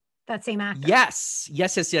That same actor. Yes.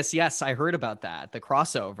 I heard about that. The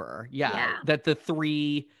crossover. Yeah. That the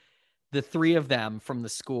three of them from the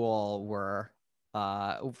school were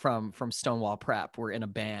from Stonewall Prep were in a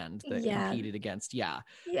band that competed against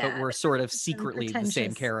but were sort of secretly the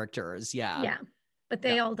same characters. But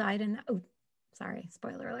they all died in sorry,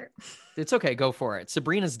 spoiler alert. It's okay, go for it.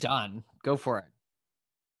 Sabrina's done. Go for it.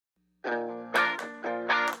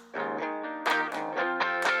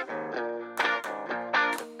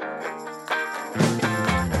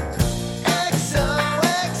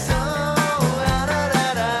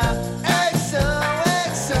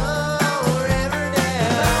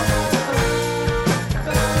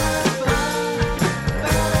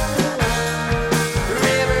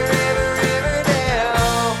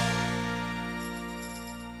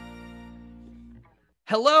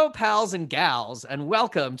 Hello, pals and gals, and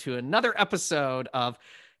welcome to another episode of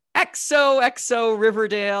XOXO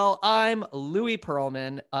Riverdale. I'm Louis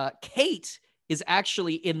Pearlman. Kate is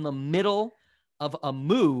actually in the middle of a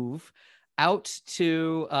move out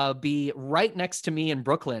to be right next to me in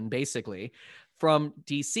Brooklyn, basically, from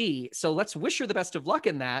DC. So let's wish her the best of luck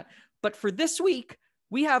in that. But for this week,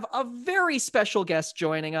 we have a very special guest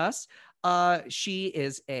joining us. She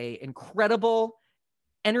is an incredible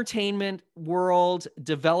entertainment world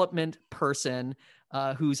development person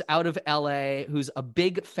who's out of LA, who's a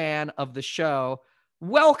big fan of the show.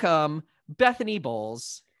 Welcome, Bethany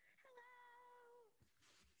Bowles.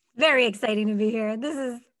 Very exciting to be here.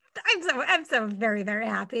 I'm so very, very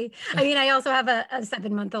happy. I mean, I also have a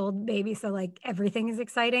 7-month-old baby, so like everything is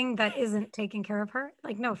exciting that isn't taking care of her.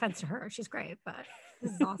 Like, no offense to her, she's great, but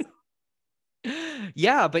this is awesome.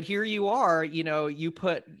 Yeah, but here you are, you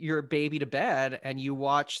put your baby to bed and you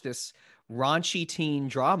watch this raunchy teen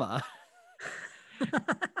drama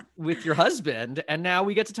with your husband, and now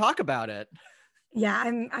we get to talk about it. Yeah,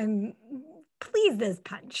 I'm pleased as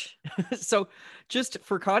punch. So just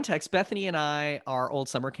for context, Bethany and I are old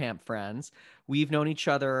summer camp friends. We've known each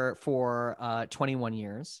other for 21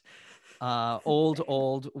 years.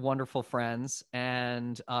 Old, wonderful friends.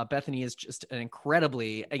 And Bethany is just an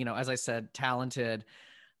incredibly, as I said, talented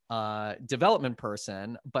development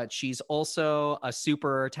person, but she's also a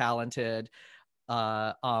super talented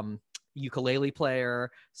ukulele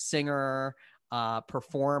player, singer,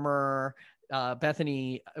 performer.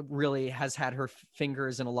 Bethany really has had her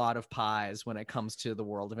fingers in a lot of pies when it comes to the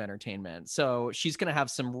world of entertainment. So she's going to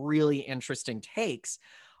have some really interesting takes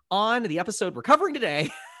on the episode we're covering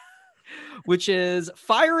today, which is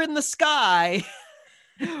Fire in the Sky,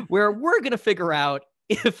 where we're going to figure out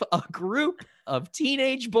if a group of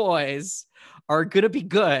teenage boys are going to be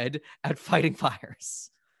good at fighting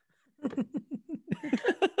fires.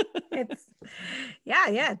 It's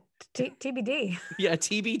TBD. Yeah,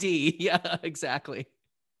 TBD. Yeah, exactly.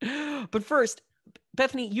 But first,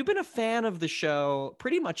 Bethany, you've been a fan of the show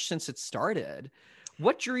pretty much since it started.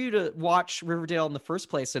 What drew you to watch Riverdale in the first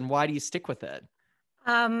place, and why do you stick with it?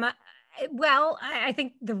 Well, I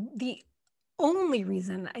think the only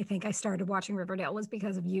reason I think I started watching Riverdale was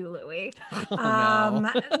because of you, Louis.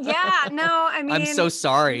 No. Yeah, no, I mean, I'm so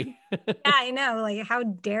sorry. Yeah, I know. Like, how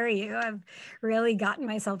dare you? I've really gotten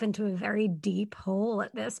myself into a very deep hole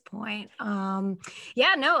at this point. I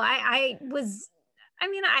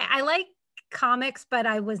like comics, but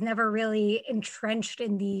I was never really entrenched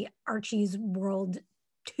in the Archie's world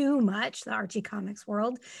too much, the Archie comics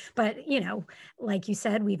world. But, like you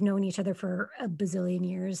said, we've known each other for a bazillion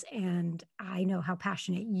years, and I know how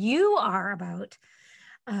passionate you are about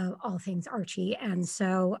all things Archie. And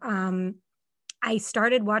so I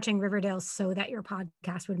started watching Riverdale so that your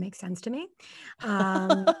podcast would make sense to me.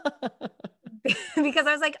 Because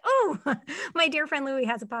I was like, oh, my dear friend Louis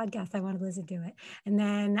has a podcast. I want to listen to it. And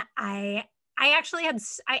then I actually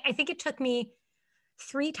I think it took me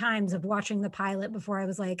 3 times of watching the pilot before I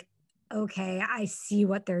was like, okay, I see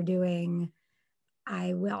what they're doing.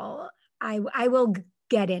 I will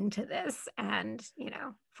get into this. And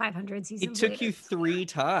 500 seasons It took you 3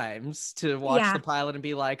 times to watch the pilot and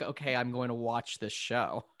be like, okay, I'm going to watch this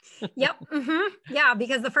show. Yep. Mm-hmm. Yeah,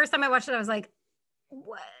 because the first time I watched it, I was like,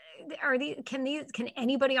 what are these? Can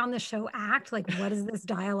anybody on the show act? Like, what is this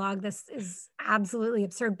dialogue? This is absolutely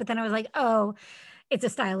absurd. But then I was like, oh, it's a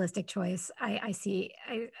stylistic choice. I see.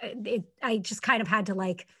 I just kind of had to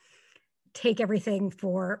like take everything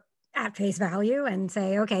at face value and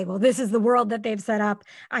say, okay, well, this is the world that they've set up.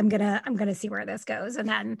 I'm gonna see where this goes. And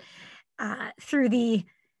then through the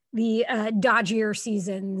dodgier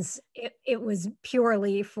seasons, it was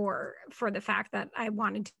purely for the fact that I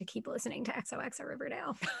wanted to keep listening to XOXO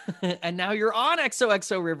Riverdale. And now you're on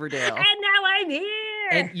XOXO Riverdale. And now I'm here.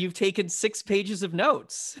 And you've taken 6 pages of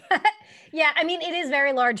notes. Yeah, I mean, it is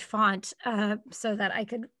very large font, so that I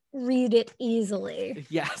could read it easily.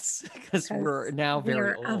 Yes, because we're Because now we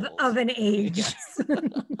very are old. of an age. Yes.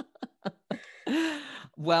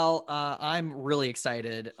 Well, I'm really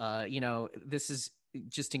excited. This is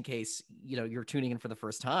just in case, you're tuning in for the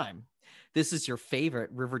first time. This is your favorite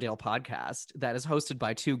Riverdale podcast that is hosted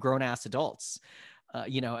by two grown-ass adults,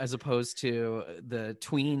 as opposed to the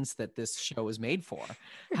tweens that this show is made for.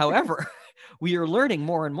 However, we are learning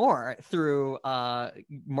more and more through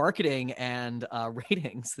marketing and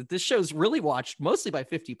ratings that this show's really watched mostly by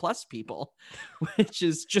 50 plus people, which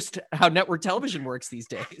is just how network television works these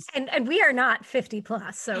days. And we are not 50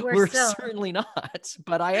 plus, so we're We're still certainly not,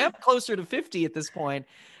 but I am closer to 50 at this point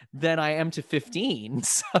than I am to 15.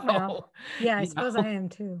 So, well, yeah, I suppose I am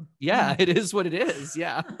too. yeah, it is what it is.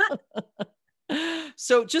 Yeah.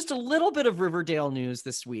 So just a little bit of Riverdale news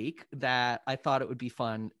this week that I thought it would be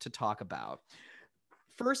fun to talk about.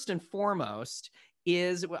 First and foremost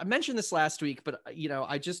is, I mentioned this last week, but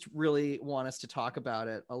I just really want us to talk about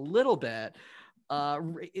it a little bit.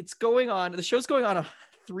 The show's going on a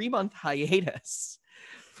 3-month hiatus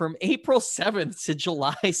from April 7th to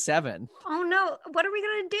July 7th. Oh no, what are we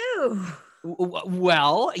gonna do?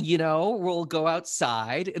 Well, we'll go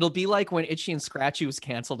outside. It'll be like when Itchy and Scratchy was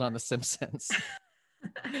canceled on The Simpsons.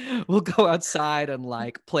 We'll go outside and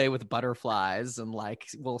play with butterflies and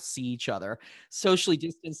we'll see each other, socially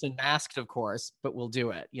distanced and masked, of course, but we'll do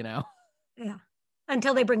it, Yeah.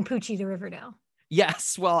 Until they bring Poochie to Riverdale.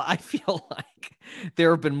 Yes. Well, I feel like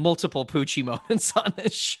there have been multiple Poochie moments on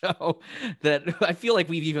this show that I feel like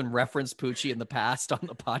we've even referenced Poochie in the past on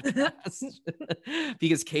the podcast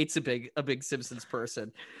because Kate's a big Simpsons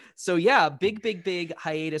person. So yeah, big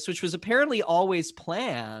hiatus, which was apparently always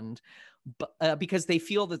planned, but because they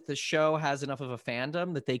feel that the show has enough of a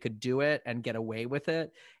fandom that they could do it and get away with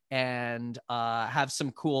it and have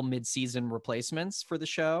some cool mid-season replacements for the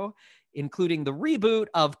show, including the reboot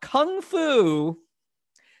of Kung Fu.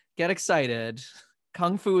 Get excited.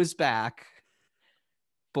 Kung Fu is back.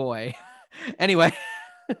 Boy. Anyway.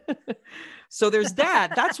 So there's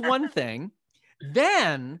that. That's one thing.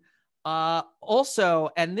 Then also,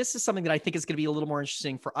 and this is something that I think is going to be a little more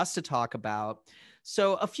interesting for us to talk about.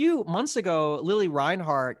 So a few months ago, Lily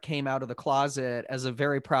Reinhart came out of the closet as a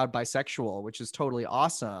very proud bisexual, which is totally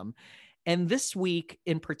awesome. And this week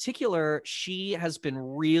in particular, she has been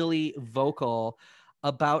really vocal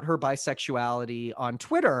about her bisexuality on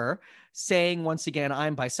Twitter, saying once again,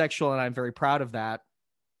 I'm bisexual and I'm very proud of that.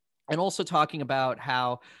 And also talking about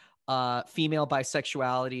how female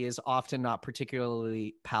bisexuality is often not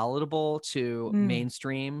particularly palatable to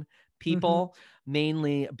mainstream people,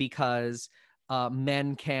 mainly because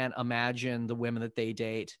men can't imagine the women that they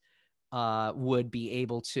date would be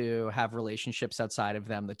able to have relationships outside of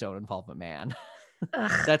them that don't involve a man.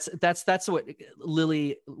 That's what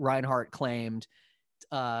Lily Reinhart claimed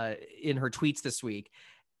in her tweets this week.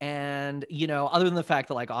 And, other than the fact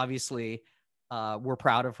that obviously we're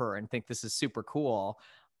proud of her and think this is super cool.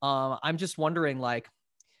 I'm just wondering,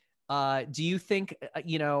 do you think,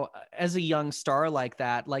 as a young star like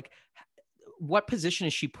that, what position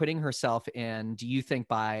is she putting herself in, do you think,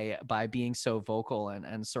 by being so vocal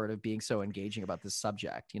and sort of being so engaging about this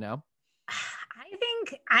subject,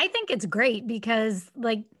 I think it's great because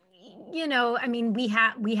I mean, we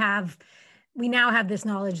now have this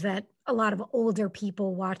knowledge that a lot of older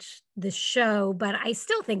people watch the show, but I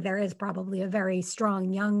still think there is probably a very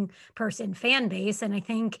strong young person fan base. And I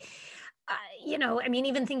think, I mean,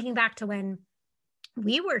 even thinking back to when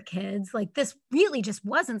we were kids, this really just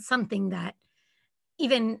wasn't something that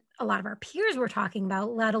even a lot of our peers were talking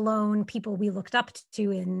about, let alone people we looked up to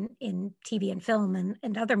in TV and film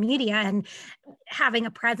and other media. And having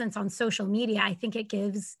a presence on social media, I think it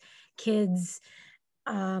gives kids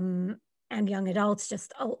and young adults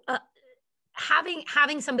just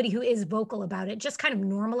having somebody who is vocal about it just kind of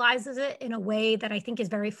normalizes it in a way that I think is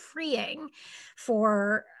very freeing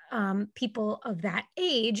for people of that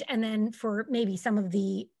age. And then for maybe some of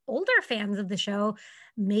the older fans of the show,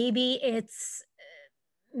 maybe it's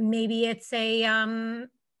a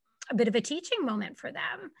bit of a teaching moment for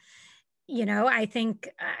them. I think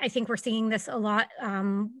we're seeing this a lot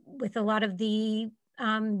with a lot of the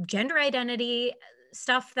gender identity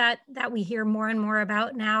stuff that we hear more and more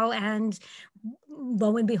about now. And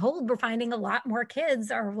lo and behold, we're finding a lot more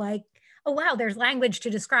kids are like, oh, wow, there's language to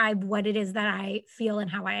describe what it is that I feel and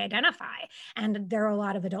how I identify. And there are a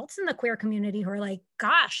lot of adults in the queer community who are like,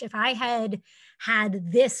 gosh, if I had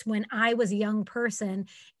this when I was a young person,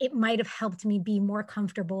 it might have helped me be more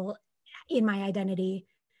comfortable in my identity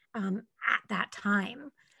at that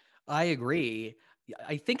time. I agree.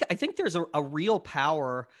 I think there's a real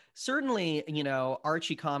power. Certainly,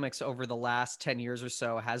 Archie Comics over the last 10 years or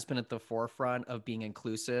so has been at the forefront of being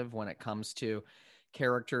inclusive when it comes to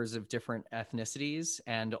characters of different ethnicities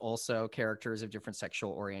and also characters of different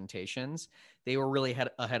sexual orientations. They were really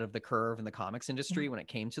ahead of the curve in the comics industry when it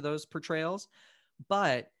came to those portrayals.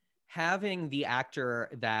 But having the actor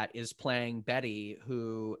that is playing Betty,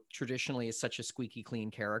 who traditionally is such a squeaky clean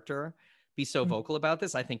character, be so vocal about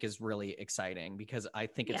this, I think is really exciting because I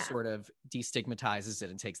think it sort of destigmatizes it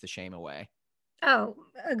and takes the shame away. Oh,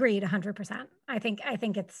 agreed, 100%. I think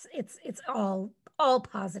it's all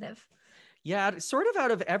positive. Yeah, sort of out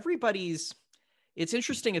of everybody's. It's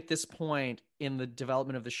interesting at this point in the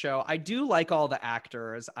development of the show. I do like all the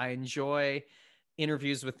actors. I enjoy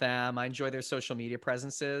interviews with them. I enjoy their social media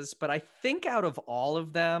presences. But I think out of all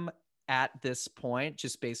of them at this point,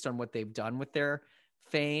 just based on what they've done with their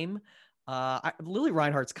fame, Lily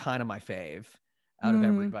Reinhart's kind of my fave out of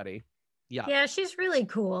everybody. Yeah, she's really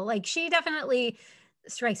cool. Like, she definitely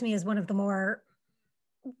strikes me as one of the more,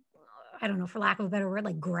 I don't know, for lack of a better word,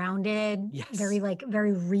 like grounded,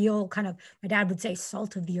 very real kind of, my dad would say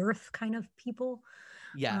salt of the earth kind of people.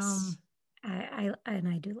 Yes. I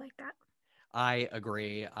do like that. I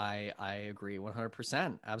agree. I agree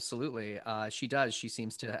 100%. Absolutely. She does. She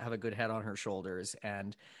seems to have a good head on her shoulders.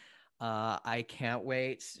 And I can't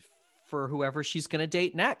wait for whoever she's going to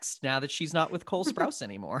date next now that she's not with Cole Sprouse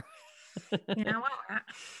anymore.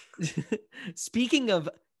 Speaking of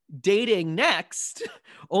dating next,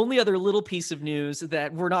 only other little piece of news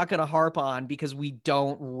that we're not going to harp on because we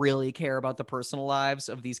don't really care about the personal lives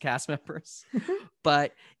of these cast members,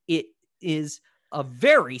 but it is a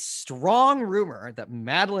very strong rumor that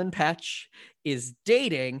Madeline Petch is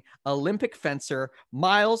dating Olympic fencer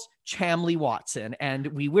Miles Chamley Watson, and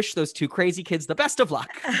we wish those two crazy kids the best of luck.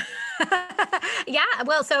 Yeah,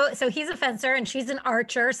 well, so he's a fencer and she's an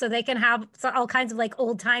archer, so they can have all kinds of like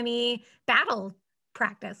old-timey battle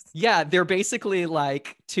practice. Yeah, they're basically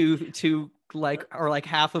like two like, or like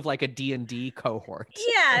half of like a D&D cohort.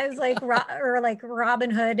 Yeah, it's like like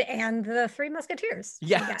Robin Hood and the Three Musketeers.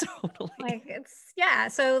 Yeah, totally. Like,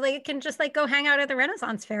 so they can just like go hang out at the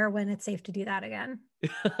Renaissance Fair when it's safe to do that again.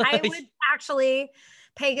 I would actually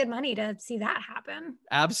pay good money to see that happen.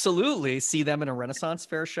 Absolutely. See them in a Renaissance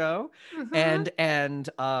Fair show. And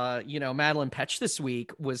Madeline Petch this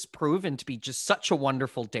week was proven to be just such a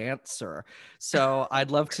wonderful dancer. So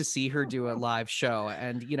I'd love to see her do a live show.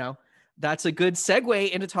 And, that's a good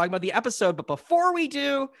segue into talking about the episode. But before we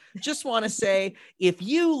do, just want to say, if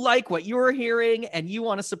you like what you're hearing and you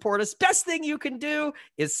want to support us, best thing you can do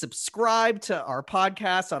is subscribe to our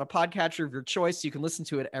podcast on a podcatcher of your choice. You can listen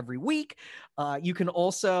to it every week. You can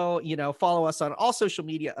also, follow us on all social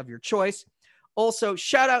media of your choice. Also,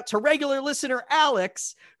 shout out to regular listener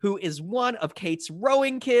Alex, who is one of Kate's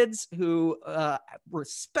rowing kids, who were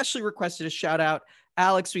especially requested a shout out.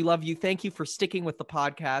 Alex, we love you. Thank you for sticking with the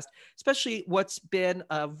podcast, especially what's been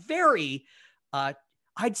a very, I'd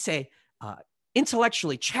say,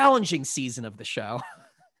 intellectually challenging season of the show.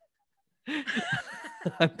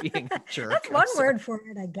 I'm being a jerk. That's one word for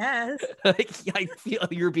it, I guess. I feel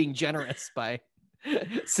you're being generous by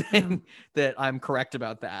saying that I'm correct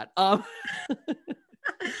about that. I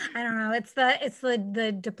don't know. It's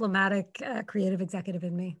the diplomatic, creative executive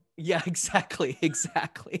in me. Yeah, exactly.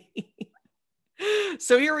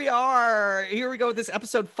 So here we are. Here we go with this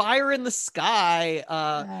episode, Fire in the Sky.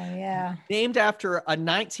 Named after a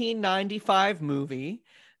 1995 movie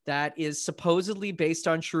that is supposedly based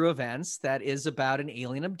on true events, that is about an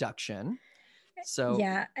alien abduction. So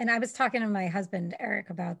yeah, and I was talking to my husband Eric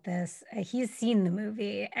about this. He's seen the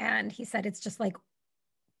movie and he said it's just like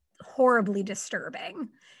horribly disturbing.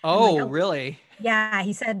 Oh, really? Yeah,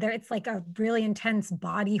 he said it's like a really intense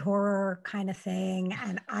body horror kind of thing.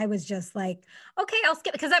 And I was just like, okay, I'll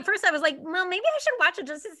skip, because at first I was like, well, maybe I should watch it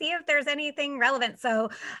just to see if there's anything relevant. So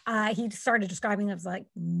he started describing it. I was like,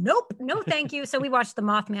 nope, no, thank you. So we watched the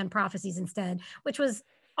Mothman Prophecies instead, which was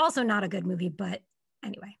also not a good movie, but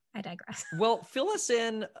anyway, I digress. Well, fill us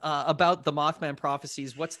in about the Mothman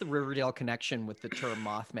Prophecies. What's the Riverdale connection with the term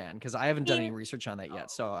Mothman? Because I haven't done any research on that yet,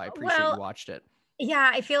 so I appreciate you watched it.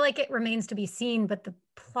 Yeah, I feel like it remains to be seen, but the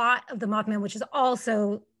plot of the Mothman, which is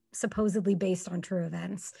also supposedly based on true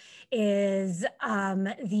events, is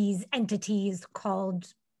these entities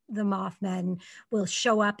called the Mothmen will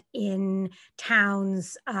show up in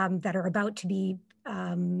towns that are about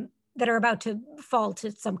to fall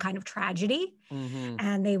to some kind of tragedy. Mm-hmm.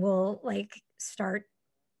 And they will like start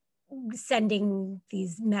sending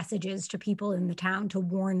these messages to people in the town to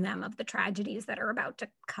warn them of the tragedies that are about to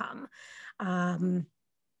come.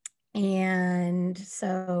 And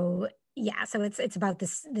so yeah, so it's about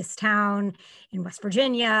this town in West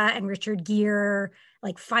Virginia, and Richard Gere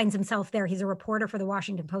like finds himself there. He's a reporter for the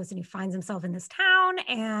Washington Post, and he finds himself in this town,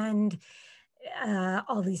 and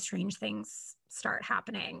all these strange things start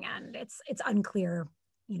happening, and it's unclear,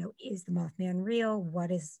 is the Mothman real? What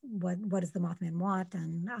does the Mothman want?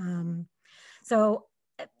 And so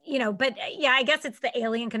but yeah, I guess it's the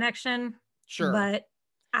alien connection, Sure. but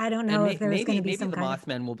I don't And know if there's going to be maybe some the kind of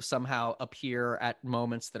Mothman will somehow appear at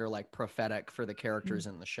moments that are like prophetic for the characters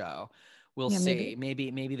in the show. We'll yeah, see.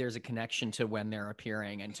 maybe. Maybe there's a connection to when they're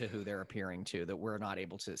appearing and to who they're appearing to that we're not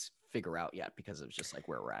able to figure out yet because of just like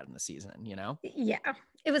where we're at in the season, you know? Yeah,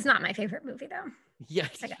 it was not my favorite movie though. Yeah,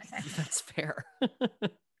 I gotta say. that's fair.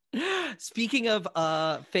 Speaking of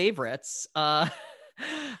favorites, how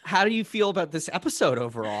do you feel about this episode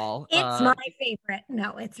overall? It's my favorite.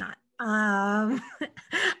 No, it's not. I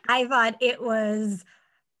thought it was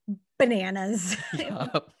bananas. It was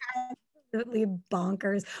Yeah. absolutely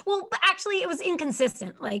bonkers. Well, actually, it was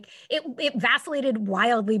inconsistent. Like it vacillated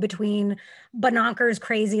wildly between bonkers,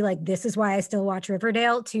 crazy, like this is why I still watch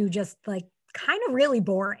Riverdale, to just like kind of really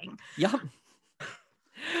boring. Yep.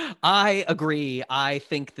 I agree. I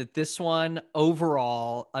think that this one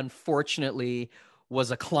overall, unfortunately,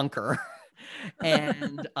 was a clunker.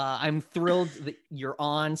 And I'm thrilled that you're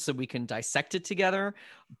on so we can dissect it together.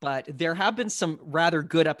 But there have been some rather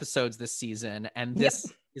good episodes this season, and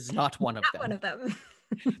this is not one of them. One of them.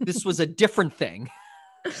 This was a different thing.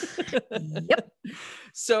 Yep.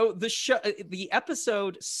 So the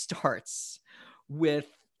episode starts with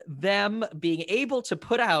them being able to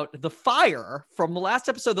put out the fire from the last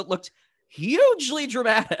episode that looked hugely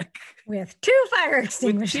dramatic With two fire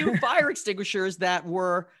extinguishers. with two fire extinguishers that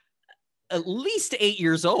were at least 8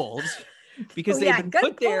 years old because they've been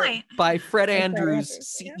put there by Fred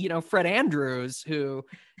Andrews, Fred Andrews, who,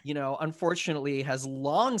 unfortunately has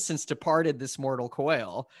long since departed this mortal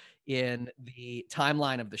coil in the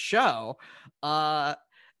timeline of the show. And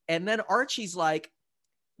then Archie's like,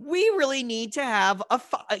 we really need to have a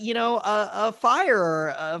fire.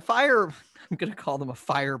 I'm going to call them a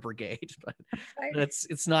fire brigade, but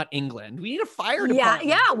it's not England. We need a fire department.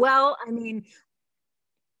 Yeah. Well, I mean,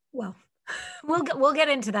 we'll get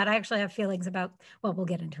into that. I actually have feelings about. Well, we'll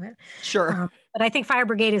get into it. Sure. But I think fire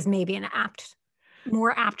brigade is maybe an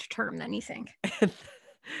more apt term than you think.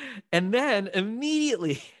 And then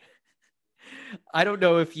immediately, I don't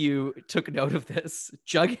know if you took note of this,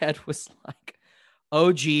 Jughead was like,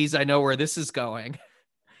 oh, geez, I know where this is going.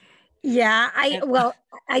 Yeah,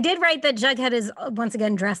 I did write that Jughead is once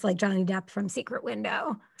again dressed like Johnny Depp from Secret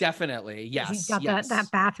Window. Definitely, yes. He's got that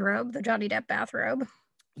bathrobe, the Johnny Depp bathrobe.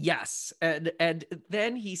 Yes, and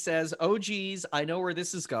then he says, oh, geez, I know where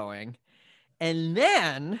this is going. And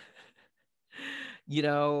then,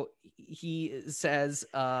 he says,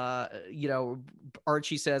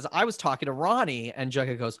 Archie says, I was talking to Ronnie, and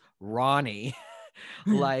Jughead goes, Ronnie.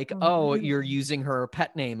 Like, oh, you're using her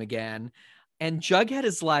pet name again. And Jughead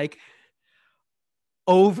is like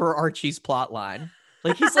over Archie's plot line.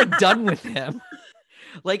 Like he's like done with him.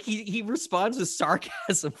 Like he responds with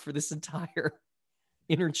sarcasm for this entire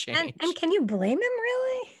interchange. And can you blame him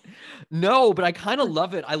really? No, but I kind of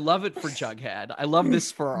love it. I love it for Jughead. I love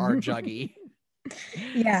this for our Juggy.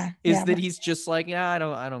 Yeah. That he's just like, yeah,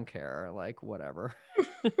 I don't care. Like, whatever.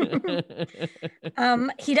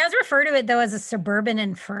 He does refer to it though as a suburban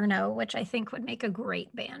inferno, which I think would make a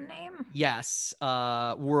great band name. Yes.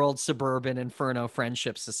 World Suburban Inferno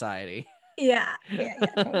Friendship Society. Yeah.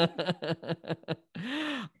 Totally.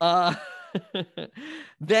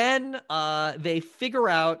 Then they figure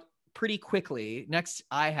out pretty quickly. Next,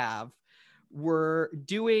 we're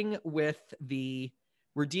dealing with the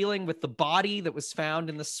body that was found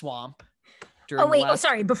in the swamp.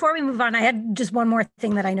 Sorry. Before we move on, I had just one more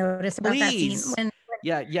thing that I noticed about that scene. When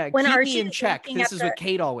keep Archie me in check. This is what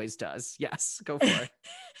Kate always does. Yes, go for it.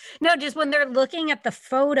 No, just when they're looking at the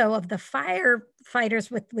photo of the firefighters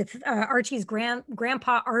with Archie's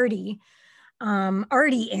grandpa Artie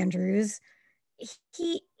Andrews,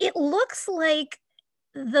 it looks like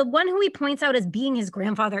the one who he points out as being his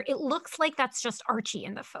grandfather, it looks like that's just Archie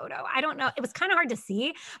in the photo. I don't know. It was kind of hard to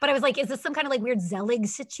see, but I was like, is this some kind of like weird Zelig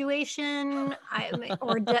situation?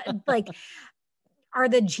 Are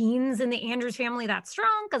the genes in the Andrews family that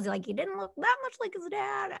strong? Because like he didn't look that much like his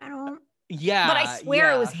dad. I don't. Yeah. But I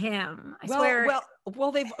swear it was him. I swear.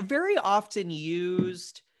 Well, they've very often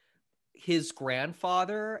used his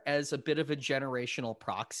grandfather as a bit of a generational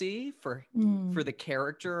proxy for the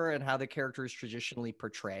character and how the character is traditionally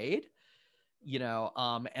portrayed,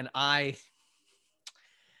 and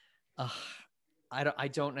I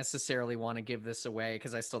don't necessarily want to give this away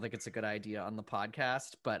because I still think it's a good idea on the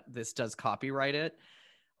podcast, but this does copyright it.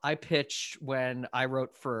 I pitched when I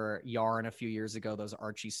wrote for Yarn a few years ago, those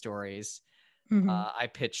Archie stories. Mhm. I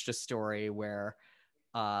pitched a story where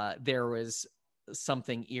there was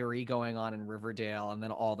something eerie going on in Riverdale, and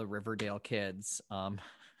then all the Riverdale kids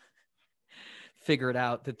figured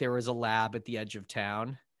out that there was a lab at the edge of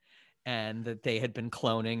town, and that they had been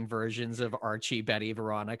cloning versions of Archie, Betty,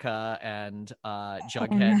 Veronica, and Oh no.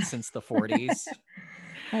 Jughead since the 40s.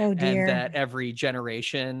 Oh And dear. that every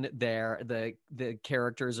generation the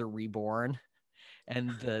characters are reborn, and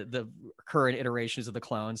the current iterations of the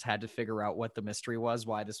clones had to figure out what the mystery was,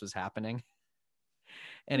 why this was happening.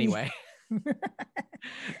 Anyway, Oh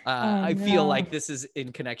I feel no. like this is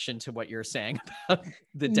in connection to what you're saying about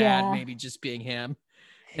the dad Yeah. maybe just being him.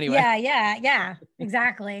 Anyway. Yeah.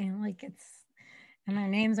 Exactly. Like and their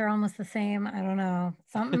names are almost the same. I don't know.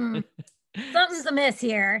 Something's amiss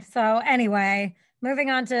here. So anyway, moving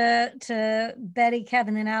on to Betty,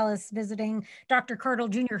 Kevin, and Alice visiting Dr. Curdle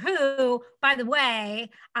Jr., who, by the way,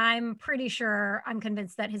 I'm pretty sure, I'm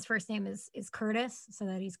convinced that his first name is Curtis, so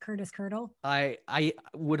that he's Curtis Curdle. I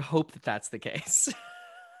would hope that that's the case.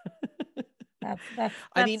 That's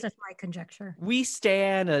I mean, just my conjecture. we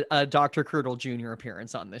stand a Dr. Curdle Jr.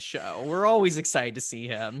 appearance on this show. We're always excited to see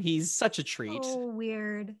him. He's such a treat. Oh,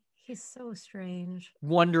 weird. He's so strange.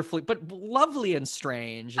 Wonderfully, but lovely and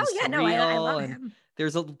strange and Oh yeah, no, I surreal. love And him.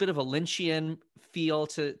 there's a bit of a Lynchian feel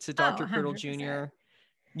to Oh, Dr. Curdle 100%. Jr.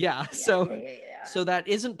 Yeah. Yeah. So that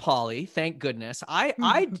isn't Polly, thank goodness.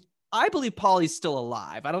 Mhm. I believe Polly's still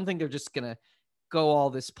alive. I don't think they're just gonna go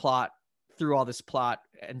through all this plot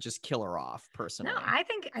and just kill her off No, personally. I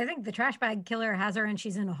think the trash bag killer has her and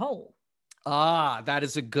she's in a hole. Ah, that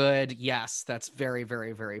is a good yes. That's very,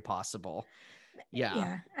 very, very possible. Yeah.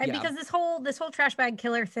 Yeah, Yeah. because this whole trash bag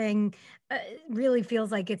killer thing really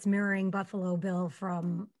feels like it's mirroring Buffalo Bill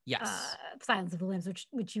from Yes. Silence of the Lambs,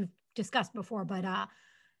 which you've discussed before. But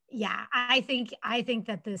yeah, I think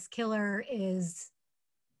that this killer is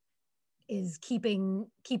keeping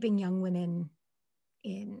young women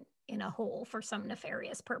in a hole for some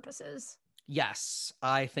nefarious purposes. Yes,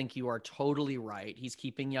 I think you are totally right. He's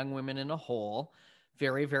keeping young women in a hole.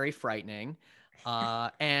 Very, very frightening.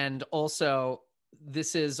 And also,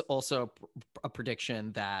 this is also a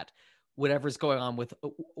prediction that whatever's going on with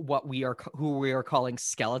who we are calling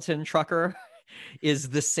Skeleton Trucker is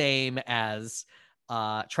the same as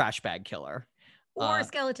Trash Bag Killer. Or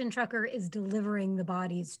Skeleton Trucker is delivering the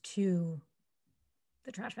bodies to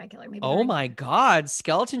the trash bag killer. Maybe. Oh my God.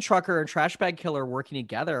 Skeleton Trucker and Trash Bag Killer working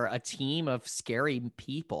together, a team of scary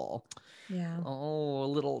people. Yeah. Oh, a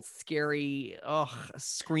little scary,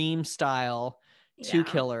 Scream style. Two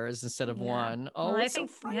killers instead of one. Oh, well, it's so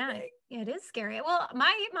frightening. Yeah, it is scary. Well,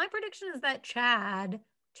 my prediction is that Chadwick,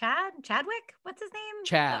 what's his name?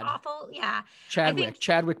 Chad. The awful, yeah.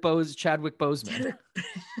 Chadwick Boseman.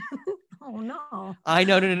 Oh no. I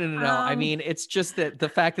know, no. I mean, it's just that the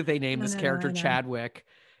fact that they named this character Chadwick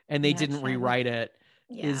and they didn't rewrite it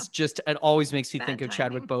is just, it always makes me think of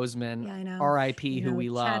Chadwick Boseman. Yeah, I know. R.I.P. who we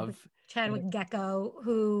love. Chadwick Gecko,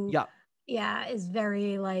 who is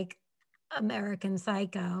very like American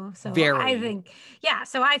Psycho. So I think,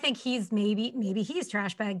 so I think he's maybe he's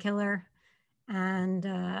trash bag killer. And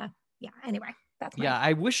anyway, that's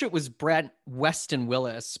I wish it was Brett Weston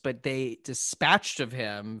Willis, but they dispatched of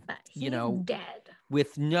him, dead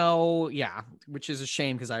with no, which is a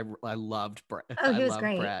shame because I loved Brett. Oh, he was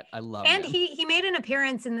great. Brett. I love and him. he made an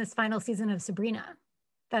appearance in this final season of Sabrina.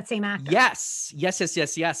 That same actor. Yes.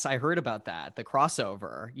 I heard about that. The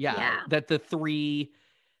crossover. Yeah. That the three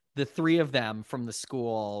of them from the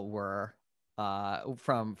school were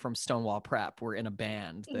from Stonewall Prep were in a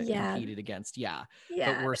band that competed against.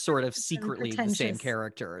 But were sort of secretly the same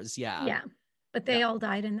characters. But they all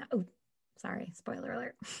died in sorry, spoiler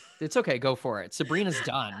alert. It's okay, go for it. Sabrina's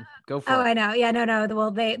done. Go for it. I know. Yeah, no.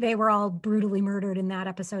 Well, they were all brutally murdered in that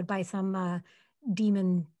episode by some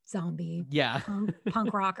demon zombie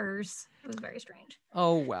punk rockers. It was very strange.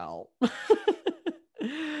 Oh well.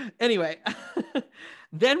 Anyway,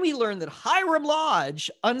 then we learned that Hiram Lodge,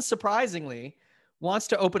 unsurprisingly, wants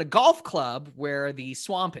to open a golf club where the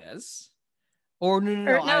swamp is. Or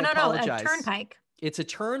no, I apologize. A turnpike. It's a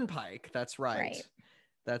turnpike. That's right.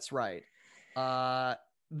 That's right.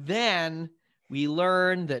 Then we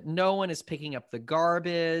learn that no one is picking up the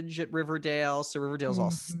garbage at Riverdale, so Riverdale's all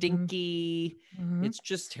stinky. It's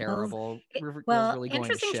just terrible. Riverdale's really going to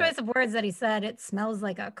shit. Interesting choice of words that he said. It smells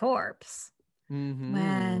like a corpse.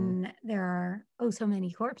 When there are so many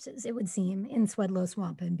corpses, it would seem, in Swedlow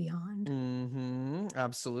Swamp and beyond.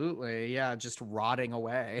 Absolutely. Yeah, just rotting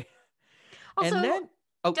away. Also, And then,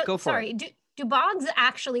 go for it. sorry, do bogs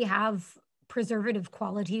actually have preservative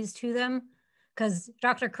qualities to them? Because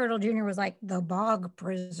Dr. Curdle Jr. was like, the bog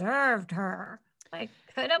preserved her. Like,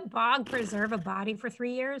 could a bog preserve a body for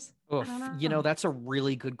 3 years? I Oof, don't know. that's a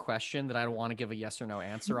really good question that I don't want to give a yes or no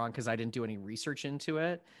answer on because I didn't do any research into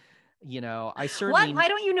it. I What? certainly. Why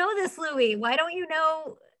don't you know this, Louis? Why don't you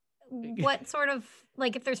know what sort of,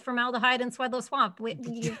 like, if there's formaldehyde in Swedlow Swamp?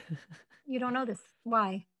 You don't know this.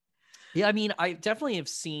 Why? Yeah, I mean, I definitely have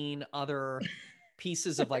seen other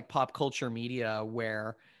pieces of like pop culture media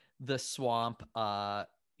where the swamp,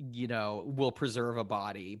 will preserve a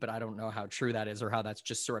body, but I don't know how true that is or how that's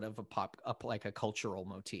just sort of a pop up like a cultural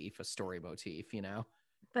motif, a story motif.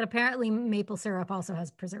 But apparently maple syrup also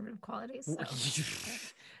has preservative qualities. So.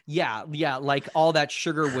 Yeah, like all that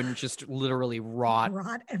sugar wouldn't just literally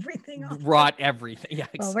rot everything off. Rot everything. Yeah.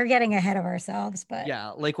 Well, we're getting ahead of ourselves, but yeah,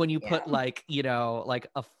 like when you put like, like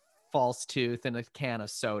a false tooth in a can of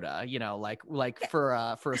soda, like for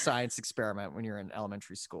a science experiment when you're in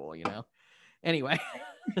elementary school. Anyway.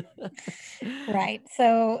 Right.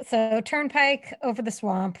 So Turnpike over the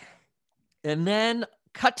swamp. And then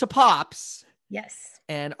cut to Pops. Yes.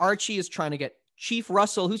 And Archie is trying to get Chief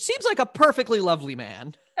Russell, who seems like a perfectly lovely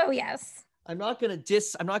man. Oh, yes. I'm not gonna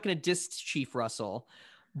diss Chief Russell,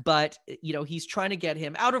 but he's trying to get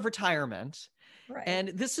him out of retirement. Right. And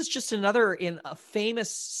this is just another in a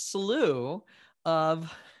famous slew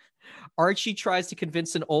of Archie tries to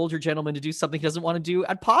convince an older gentleman to do something he doesn't want to do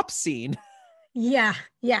at Pop's scene. Yeah.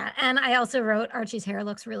 And I also wrote Archie's hair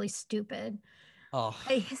looks really stupid. Oh,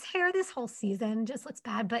 his hair this whole season just looks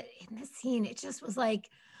bad, but in this scene, it just was like,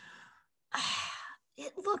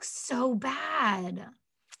 it looks so bad.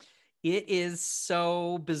 It is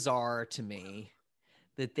so bizarre to me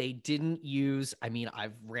that they didn't use, I mean,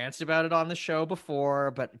 I've ranted about it on the show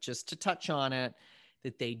before, but just to touch on it,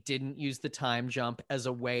 that they didn't use the time jump as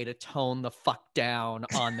a way to tone the fuck down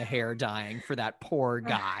on the hair dyeing for that poor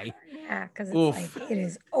guy. Yeah, because it's like, it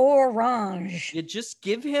is orange. You just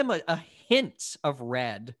give him a hint of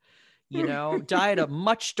red, dye it a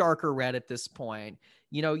much darker red at this point.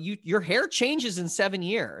 Your hair changes in 7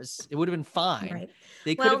 years. It would have been fine. Right.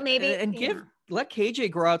 They could have maybe let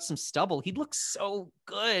KJ grow out some stubble. He'd look so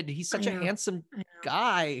good. He's such a handsome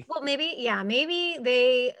guy. Well, maybe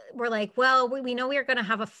they were like, well, we know we are going to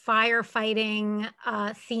have a firefighting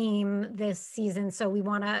theme this season, so we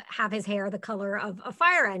want to have his hair the color of a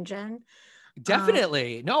fire engine.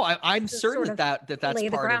 Definitely. No, I'm certain that's lay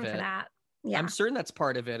the part ground of it. For that. Yeah. I'm certain that's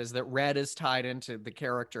part of it, is that red is tied into the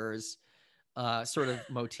character's sort of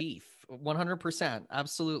motif. 100%.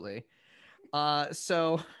 Absolutely.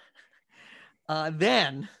 So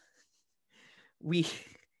then we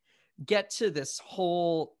get to this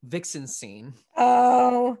whole Vixen scene.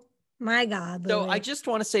 Oh my God. So I just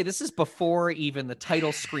want to say, this is before even the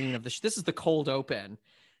title screen of this is the cold open.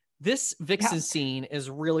 This Vixen scene is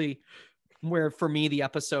really where, for me, the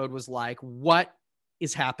episode was like, what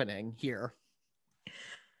is happening here?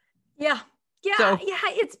 Yeah. It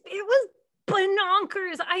was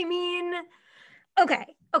bonkers. I mean,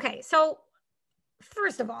 okay. So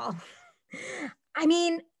first of all,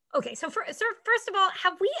 so first of all,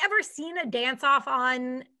 have we ever seen a dance off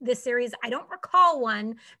on this series? I don't recall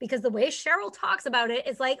one, because the way Cheryl talks about it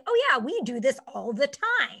is like, oh yeah, we do this all the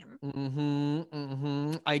time.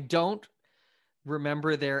 I don't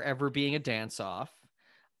remember there ever being a dance off.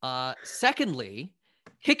 Secondly,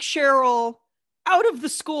 kick Cheryl out of the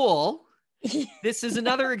school. This is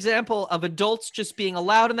another example of adults just being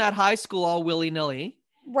allowed in that high school all willy-nilly.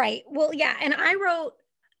 Right. Well, yeah. And I wrote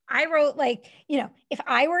like, if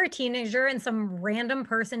I were a teenager and some random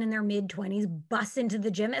person in their mid-20s busts into the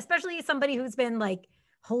gym, especially somebody who's been like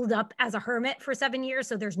holed up as a hermit for 7 years,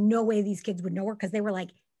 so there's no way these kids would know her because they were like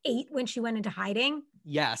 8 when she went into hiding.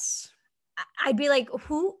 Yes. I'd be like,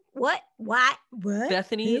 who, what?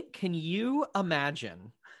 Bethany, can you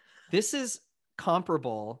imagine? This is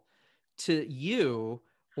comparable to you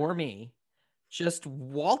or me just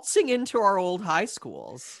waltzing into our old high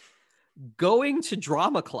schools, going to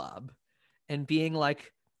drama club and being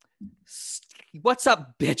like, what's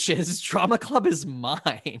up, bitches? Drama club is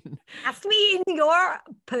mine. Cast me in your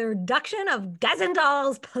production of Guys and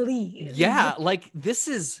Dolls, please. Yeah, like this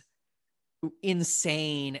is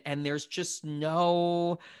insane. And there's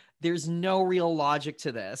no real logic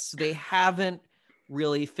to this. They haven't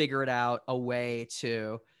really figured out a way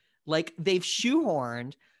to, like, they've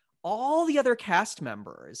shoehorned all the other cast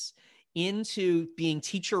members into being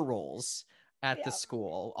teacher roles at the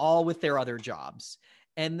school, all with their other jobs.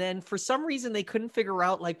 And then for some reason, they couldn't figure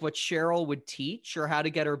out like what Cheryl would teach or how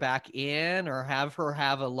to get her back in or have her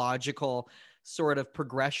have a logical sort of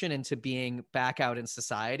progression into being back out in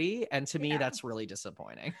society. And to me, Yeah. that's really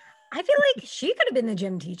disappointing. I feel like she could have been the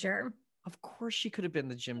gym teacher. Of course, she could have been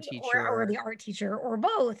the gym teacher. Or the art teacher, or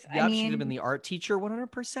both. Yep, I she could have been mean, the art teacher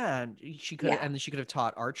 100%. She could, yeah, and then she could have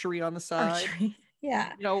taught archery on the side. archery.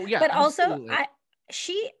 Yeah. You know, yeah, But also,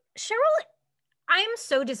 absolutely. Cheryl, I am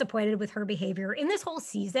so disappointed with her behavior in this whole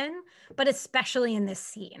season, but especially in this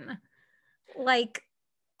scene. Like,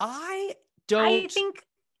 I think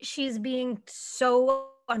she's being so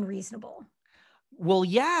unreasonable. Well,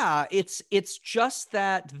 yeah, it's just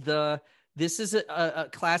that this is a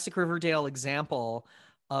classic Riverdale example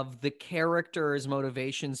of the characters'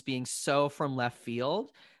 motivations being so from left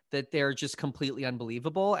field that they're just completely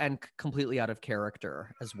unbelievable and completely out of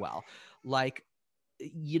character as well. Like,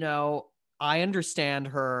 you know, I understand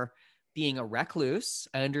her being a recluse.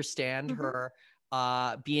 I understand her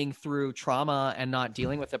being through trauma and not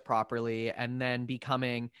dealing with it properly, and then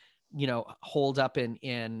becoming, you know, holed up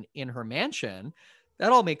in her mansion.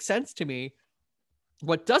 That all makes sense to me.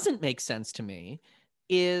 What doesn't make sense to me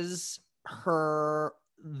is her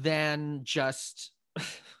then just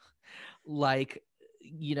like,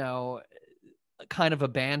 you know, kind of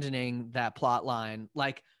abandoning that plot line.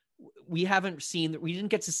 Like, we didn't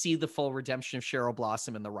get to see the full redemption of Cheryl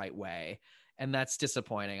Blossom in the right way. And that's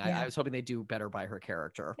disappointing. Yeah. I was hoping they do better by her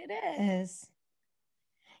character. It is.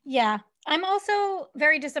 Yeah. I'm also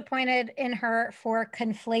very disappointed in her for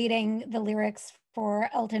conflating the lyrics for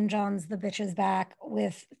Elton John's The Bitch Is Back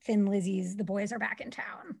with Thin Lizzy's The Boys Are Back in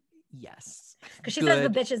Town. Yes. Because she says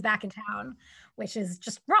the bitch is back in town, which is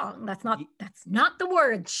just wrong. That's not the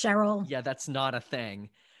word, Cheryl. Yeah, that's not a thing.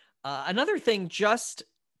 Another thing, just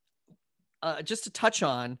to touch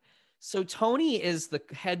on. So Tony is the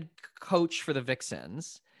head coach for the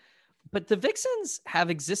Vixens, but the Vixens have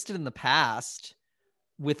existed in the past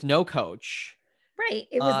with no coach. Right.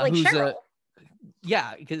 It was like Cheryl.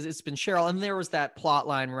 Yeah, because it's been Cheryl. And there was that plot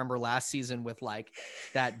line, remember, last season with like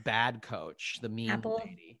that bad coach, the mean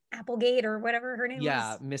lady. Applegate or whatever her name was.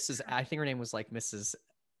 Yeah, I think her name was like Mrs.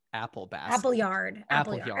 Applebass. Appleyard.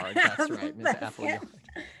 Appleyard. That's right. Ms. Appleyard.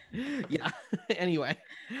 Yeah. Anyway.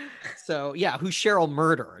 So yeah, who Cheryl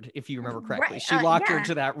murdered, if you remember correctly. Right. She locked her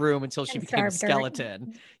into that room until she became a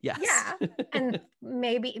skeleton. Yes. Yeah. And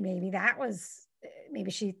maybe that was,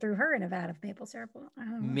 maybe she threw her in a vat of maple syrup. I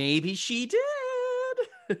don't know. Maybe she did.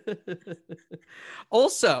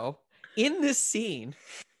 Also, in this scene,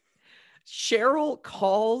 Cheryl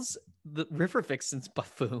calls the River Vixens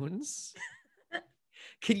buffoons.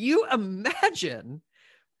 Can you imagine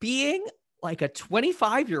being like a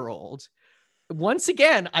 25-year-old? Once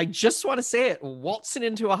again, I just want to say it, waltzing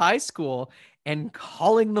into a high school and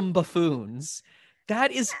calling them buffoons.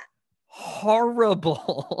 That is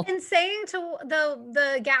horrible. And saying to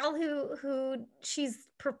the gal who she's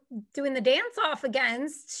doing the dance off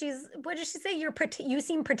against, what did she say? You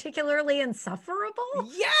seem particularly insufferable.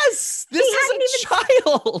 Yes, this is a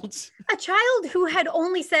child. A child who had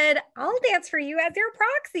only said, "I'll dance for you as your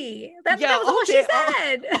proxy." That was all she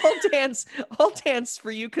said. I'll dance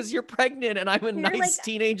for you because you're pregnant and I'm a nice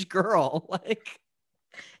teenage girl. Like,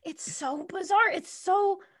 it's so bizarre. It's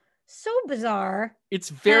so bizarre. It's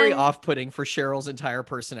very off-putting for Cheryl's entire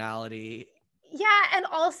personality. Yeah, and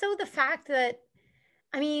also the fact that,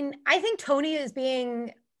 I mean, I think Tony is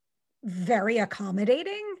being very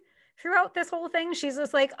accommodating throughout this whole thing. She's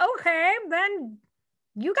just like, okay, then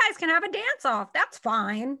you guys can have a dance off. That's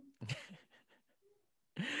fine.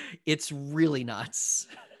 It's really nuts.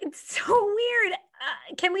 It's so weird.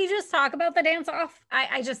 Can we just talk about the dance off?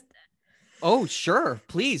 I just... Oh, sure.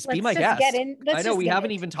 Please be my guest. I know we haven't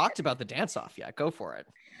even talked about the dance off yet. Go for it.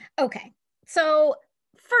 Okay. So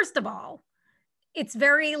first of all, it's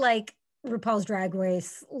very like RuPaul's Drag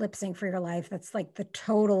Race Lip Sync for Your Life. That's like the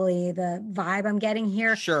vibe I'm getting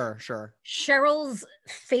here. Sure. Cheryl's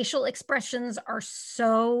facial expressions are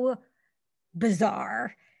so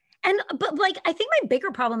bizarre. But like, I think my bigger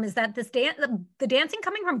problem is that the dancing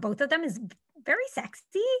coming from both of them is very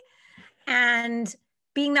sexy. And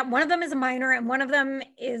being that one of them is a minor and one of them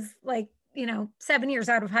is like, 7 years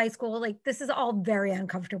out of high school, like this is all very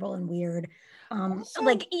uncomfortable and weird.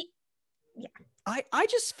 Yeah. I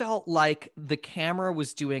just felt like the camera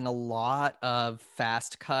was doing a lot of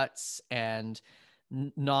fast cuts and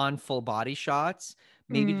non-full body shots,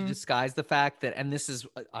 maybe to disguise the fact that, and this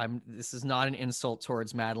is not an insult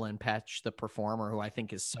towards Madeline Petch, the performer, who I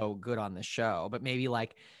think is so good on the show, but maybe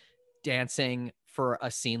like dancing for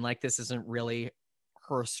a scene like this isn't really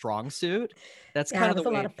her strong suit. That's kind of the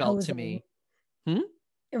way it felt to me.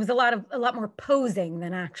 It was a lot more posing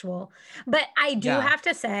than actual. But I do Yeah. have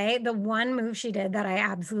to say, the one move she did that I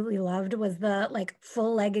absolutely loved was the like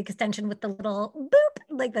full leg extension with the little boop,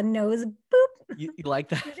 like the nose boop. You like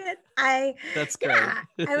that? She did. That's great. Yeah,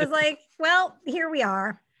 I was like, well, here we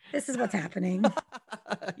are. This is what's happening.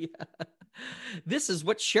 Yeah. This is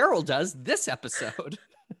what Cheryl does this episode.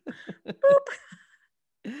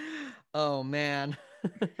 Oh man.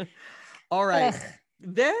 All right. Ugh.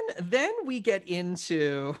 Then we get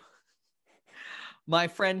into my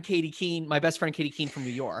friend Katie Keene, my best friend Katie Keene from New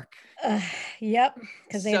York. Yep,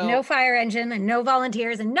 because they have no fire engine and no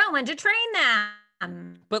volunteers and no one to train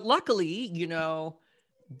them. But luckily, you know,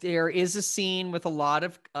 there is a scene with a lot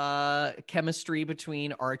of chemistry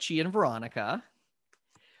between Archie and Veronica,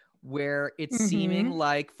 where it's seeming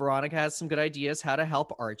like Veronica has some good ideas how to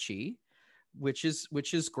help Archie, which is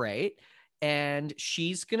great. And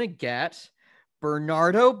she's gonna get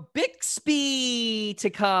Bernardo Bixby to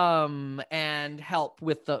come and help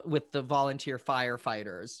with the volunteer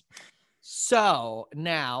firefighters. So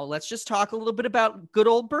now let's just talk a little bit about good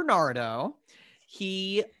old Bernardo.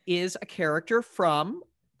 He is a character from,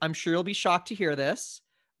 I'm sure you'll be shocked to hear this,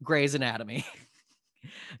 Grey's Anatomy.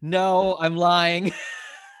 No, I'm lying.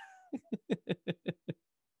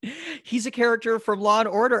 He's a character from Law and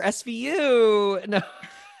Order SVU.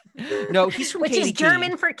 No, he's from which Katie is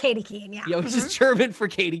German for Katie Keene. Yeah, which is German for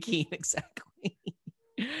Katie Keene, exactly.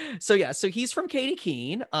 So he's from Katie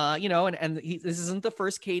Keene. You know, and this isn't the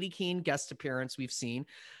first Katie Keene guest appearance we've seen.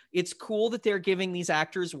 It's cool that they're giving these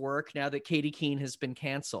actors work now that Katie Keene has been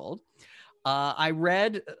canceled. I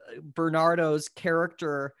read Bernardo's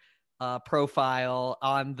character profile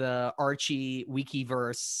on the Archie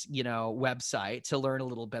Wikiverse, you know, website to learn a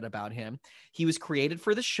little bit about him. He was created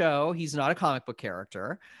for the show. He's not a comic book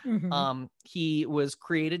character. He was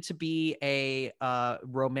created to be a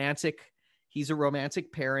romantic. He's a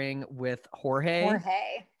romantic pairing with Jorge,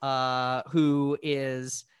 who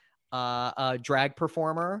is a drag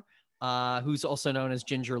performer, who's also known as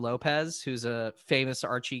Ginger Lopez, who's a famous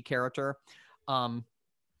Archie character.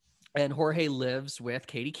 And Jorge lives with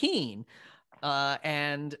Katie Keene.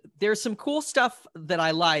 And there's some cool stuff that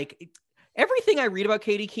I like. Everything I read about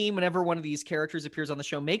Katie Keene, whenever one of these characters appears on the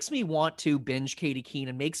show, makes me want to binge Katie Keene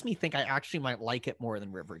and makes me think I actually might like it more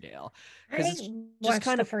than Riverdale. Because it's just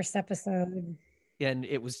kind of the first episode. And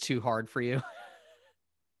it was too hard for you.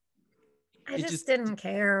 I just didn't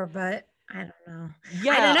care, but I don't know.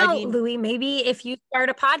 Yeah, I don't know, Louis. Maybe if you start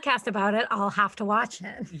a podcast about it, I'll have to watch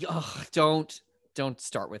it. Oh, don't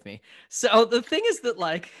start with me. So the thing is that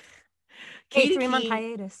like Katie 3-month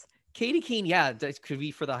hiatus. Katie Keene, yeah, that could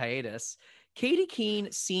be for the hiatus. Katie Keene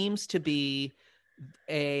seems to be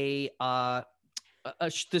this kind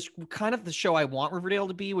of the show I want Riverdale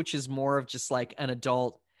to be, which is more of just like an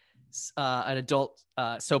adult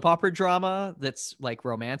soap opera drama that's like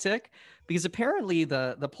romantic, because apparently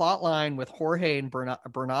the plot line with Jorge and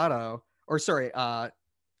Bernardo, or sorry,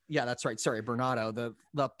 yeah, that's right. Sorry, Bernardo.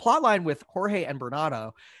 The plot line with Jorge and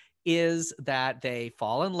Bernardo is that they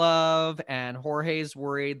fall in love, and Jorge's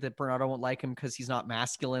worried that Bernardo won't like him because he's not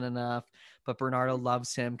masculine enough, but Bernardo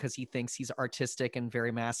loves him because he thinks he's artistic and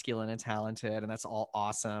very masculine and talented, and that's all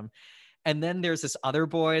awesome. And then there's this other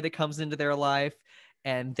boy that comes into their life,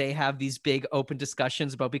 and they have these big open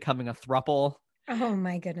discussions about becoming a throuple. Oh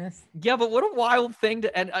my goodness. Yeah, but what a wild thing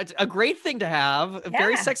to, and a great thing to have,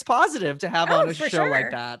 very sex positive to have on a show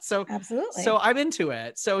like that. So absolutely. So I'm into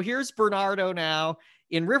it. So here's Bernardo now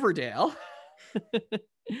in Riverdale.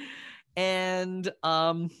 And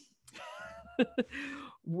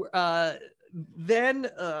then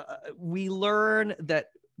we learn that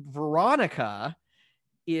Veronica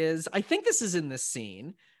is, I think this is in this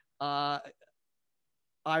scene. I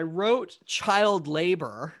wrote child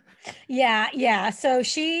labor. Yeah. So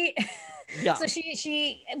she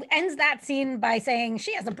she ends that scene by saying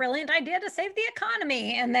she has a brilliant idea to save the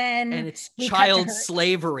economy, and it's child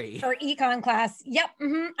slavery. Her econ class. Yep.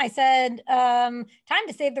 I said, time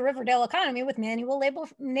to save the Riverdale economy with manual labor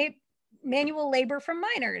from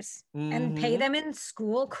minors and pay them in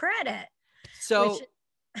school credit. So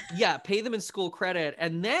yeah, pay them in school credit,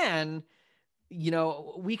 and then, you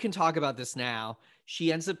know, we can talk about this now.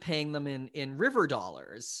 She ends up paying them in river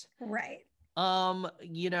dollars. Right.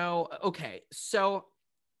 You know, okay. So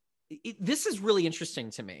this is really interesting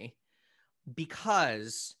to me,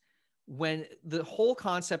 because when the whole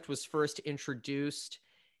concept was first introduced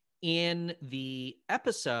in the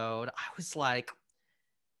episode, I was like,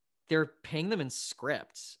 they're paying them in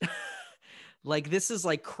script. Like, this is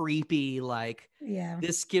like creepy. Like, yeah,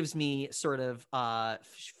 this gives me sort of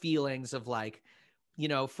feelings of like, you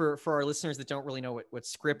know, for our listeners that don't really know what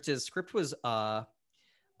script is, script was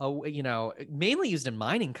you know, mainly used in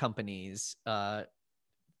mining companies,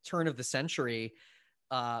 turn of the century.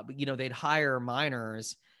 You know, they'd hire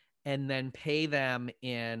miners and then pay them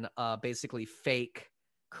in basically fake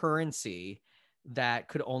currency that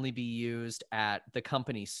could only be used at the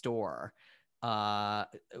company store,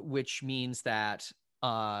 which means that,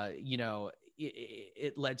 you know,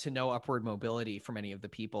 it led to no upward mobility for many of the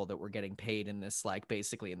people that were getting paid in this, like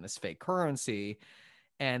basically in this fake currency.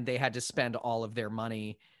 And they had to spend all of their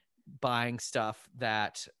money buying stuff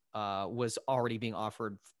that was already being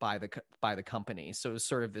offered by the company. So it was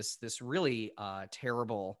sort of this really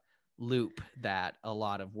terrible loop that a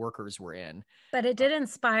lot of workers were in. But it did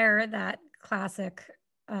inspire that classic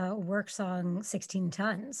work song 16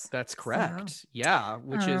 Tons. That's correct. So, yeah,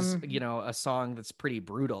 which is, you know, a song that's pretty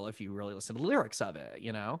brutal if you really listen to the lyrics of it,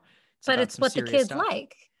 you know. But it's what the kids stuff.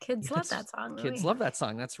 like. Kids love that song. Kids love that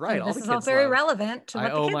song. That's right. So all this the is all kids very love. relevant to what I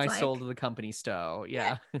the owe kids my like. soul to the company stowe.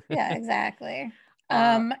 Yeah. Yeah, exactly.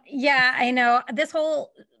 Yeah, I know. This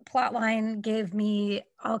whole plot line gave me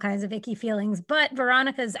all kinds of icky feelings, but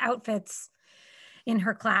Veronica's outfits in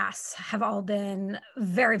her class have all been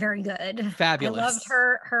very, very good. Fabulous. I loved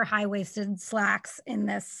her high-waisted slacks in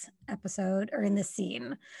this episode, or in this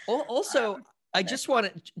scene. Also, I just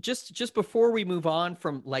want to just before we move on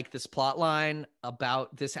from like this plot line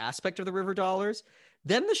about this aspect of the River Dollars,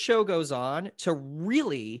 then the show goes on to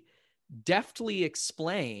really deftly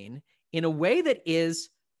explain in a way that is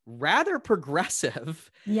rather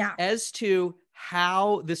progressive, yeah, as to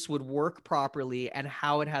how this would work properly and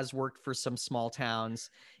how it has worked for some small towns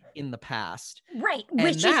in the past. Right.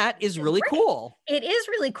 And that is really cool. It is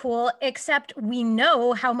really cool, except we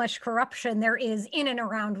know how much corruption there is in and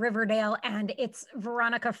around Riverdale, and it's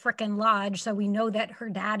Veronica frickin' Lodge. So we know that her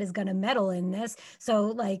dad is going to meddle in this. So,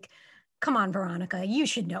 like, come on, Veronica, you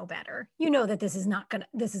should know better. You know that this is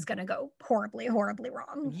going to go horribly, horribly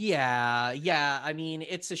wrong. Yeah. Yeah. I mean,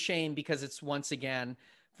 it's a shame because it's once again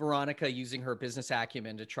Veronica using her business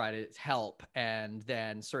acumen to try to help and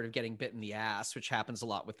then sort of getting bit in the ass, which happens a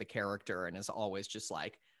lot with the character and is always just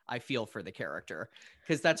like, I feel for the character,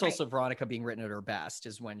 because that's also Veronica being written at her best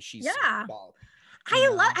is when she's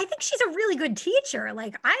I think she's a really good teacher.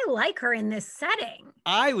 Like, I like her in this setting.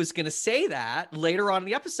 I was going to say that later on in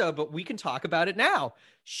the episode, but we can talk about it now.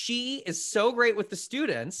 She is so great with the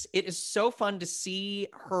students. It is so fun to see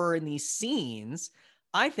her in these scenes.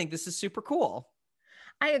 I think this is super cool.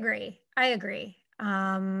 I agree.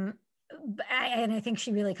 And I think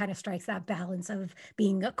she really kind of strikes that balance of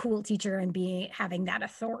being a cool teacher and having that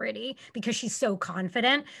authority, because she's so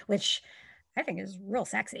confident, which I think is real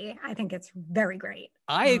sexy. I think it's very great.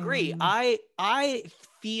 I agree. I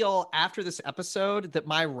feel after this episode that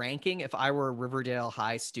my ranking, if I were a Riverdale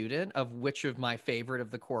High student, of which of my favorite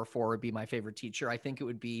of the core four would be my favorite teacher, I think it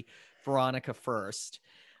would be Veronica first,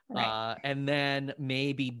 and then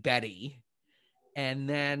maybe Betty, and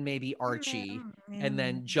then maybe Archie, and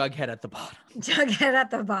then Jughead at the bottom. Jughead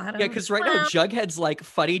at the bottom. Yeah, because now Jughead's like,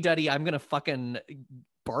 fuddy-duddy, I'm going to fucking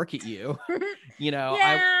bark at you. You know?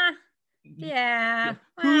 Yeah.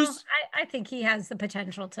 Well, I think he has the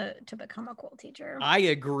potential to become a cool teacher. I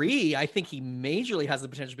agree. I think he majorly has the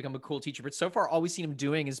potential to become a cool teacher, but so far all we've seen him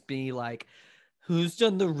doing is be like, who's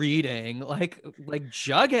done the reading? Like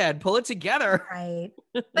Jughead, pull it together. Right.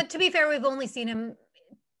 But to be fair, we've only seen him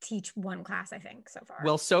teach one class, I think, so far.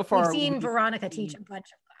 Well, so far we've seen Veronica teach a bunch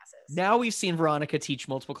of classes. Now we've seen Veronica teach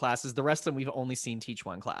multiple classes. The rest of them we've only seen teach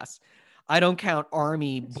one class. I don't count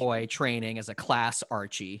Army Boy training as a class,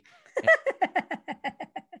 Archie.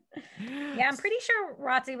 Yeah, I'm pretty sure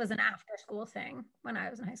ROTC was an after-school thing when I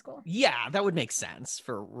was in high school. Yeah, that would make sense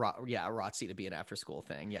for ROTC to be an after-school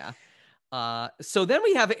thing. Yeah. So then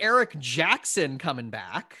we have Eric Jackson coming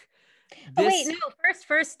back.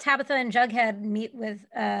 First Tabitha and Jughead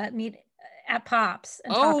meet at Pops.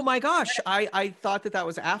 Oh my gosh, I thought that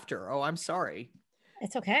was after. Oh, I'm sorry.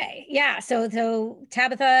 It's okay. Yeah. So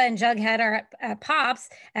Tabitha and Jughead are at Pops,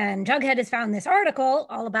 and Jughead has found this article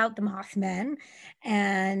all about the Mothmen,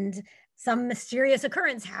 and some mysterious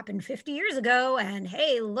occurrence happened 50 years ago. And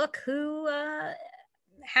hey, look who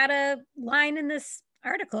had a line in this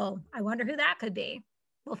article. I wonder who that could be.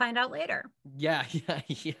 We'll find out later. Yeah.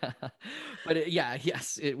 But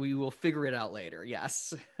yes, we will figure it out later.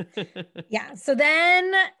 Yes. Yeah. So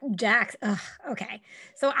then okay.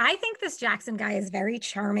 So I think this Jackson guy is very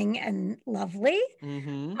charming and lovely.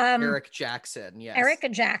 Mm-hmm. Eric Jackson. Yes. Eric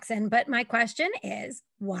Jackson. But my question is,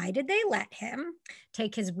 why did they let him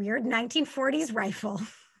take his weird 1940s rifle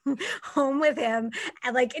home with him?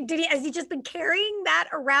 And has he just been carrying that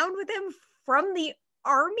around with him from the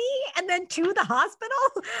Army and then to the hospital?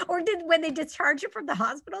 Or when they discharged him from the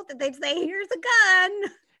hospital, did they say, here's a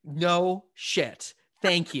gun? No shit.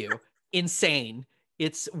 Thank you. Insane.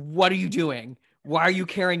 It's what are you doing? Why are you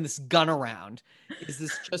carrying this gun around? Is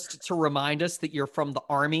this just to remind us that you're from the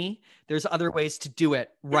army? There's other ways to do it,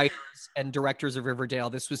 writers and directors of Riverdale.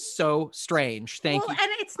 This was so strange. Thank you. And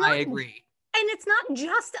I agree. And it's not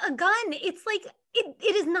just a gun. It's like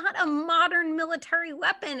it is not a modern military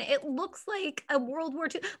weapon. It looks like a World War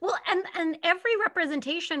II. Well, and every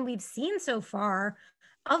representation we've seen so far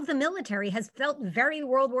of the military has felt very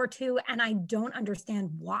World War II, and I don't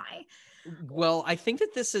understand why. Well, I think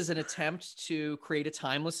that this is an attempt to create a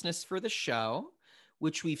timelessness for the show,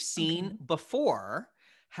 which we've seen before.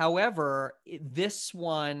 However, this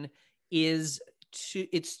one is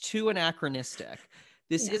too anachronistic.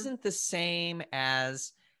 This isn't the same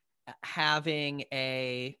as having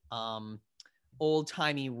a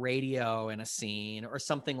old-timey radio in a scene or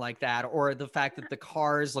something like that, or the fact that the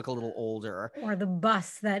cars look a little older, or the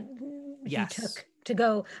bus that he took to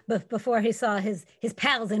go before he saw his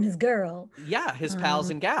pals and his girl. Yeah, his pals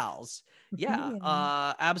and gals.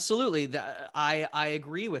 Yeah, absolutely. I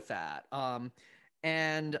agree with that.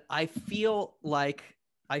 And I feel like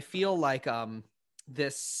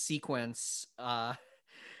this sequence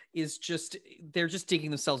is just, they're just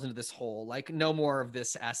digging themselves into this hole. Like, no more of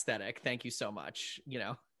this aesthetic. Thank you so much. You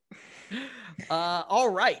know. All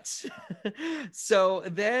right. So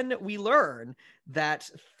then we learn that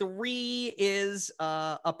 3 is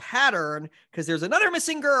a pattern because there's another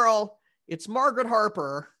missing girl. It's Margaret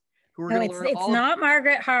Harper. It's not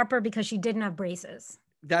Margaret Harper because she didn't have braces.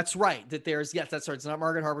 That's right. That's right. It's not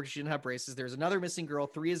Margaret Harper because she didn't have braces. There's another missing girl.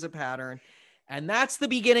 3 is a pattern. And that's the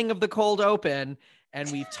beginning of the cold open. And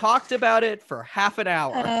we've talked about it for half an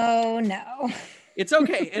hour. Oh, no. It's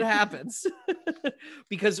okay. It happens.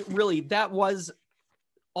 Because really, that was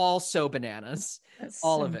also bananas.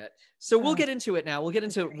 All of it. So we'll get into it now. We'll get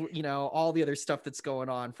into, all the other stuff that's going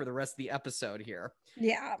on for the rest of the episode here.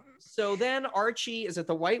 Yeah. So then Archie is at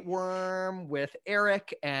the White Worm with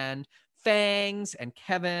Eric and Fangs and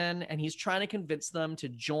Kevin, and he's trying to convince them to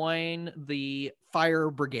join the fire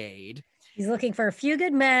brigade. He's looking for a few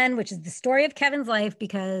good men, which is the story of Kevin's life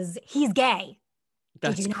because he's gay.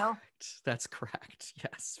 Did you know? Correct. That's correct.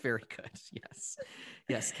 Yes. Very good.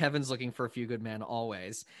 Yes. Kevin's looking for a few good men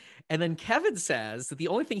always. And then Kevin says that the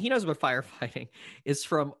only thing he knows about firefighting is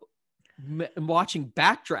from watching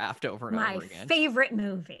Backdraft over and over again. My favorite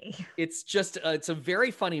movie. It's just, it's a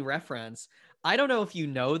very funny reference. I don't know if you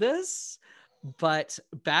know this, but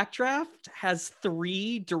Backdraft has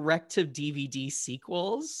 3 direct-to-DVD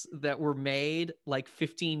sequels that were made like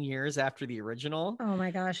 15 years after the original. Oh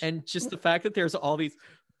my gosh. And just the fact that there's all these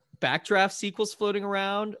Backdraft sequels floating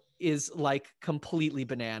around is like completely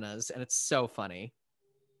bananas, and it's so funny.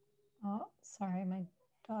 Oh, sorry. My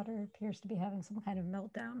daughter appears to be having some kind of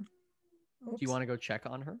meltdown. Oops. Do you want to go check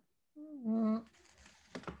on her?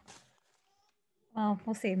 Well,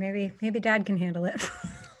 we'll see. Maybe Dad can handle it.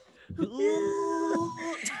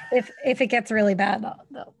 if it gets really bad,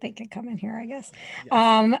 they can come in here, I guess.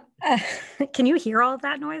 Yes. Can you hear all of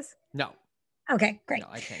that noise? No. Okay, great. No,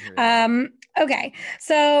 I can't hear it. Okay,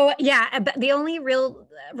 so yeah, the only real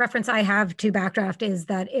reference I have to Backdraft is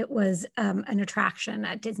that it was an attraction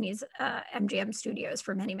at Disney's MGM Studios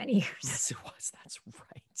for many, many years. Yes, it was.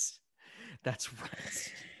 That's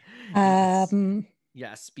right.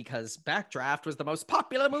 Yes, because Backdraft was the most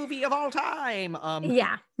popular movie of all time.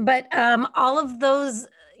 Yeah, but all of those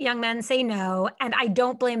young men say no, and I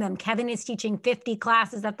don't blame them. Kevin is teaching 50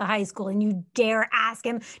 classes at the high school, and you dare ask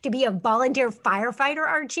him to be a volunteer firefighter,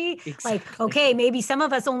 Archie? Exactly. Like, okay, maybe some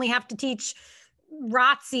of us only have to teach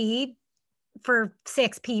ROTC for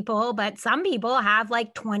 6 people, but some people have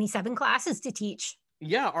like 27 classes to teach.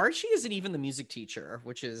 Yeah, Archie isn't even the music teacher,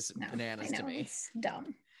 which is bananas to me. It's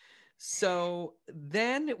dumb. So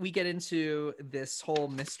then we get into this whole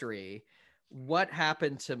mystery. What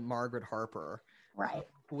happened to Margaret Harper? Right.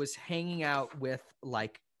 Who was hanging out with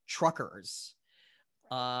like truckers.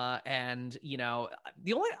 And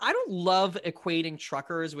I don't love equating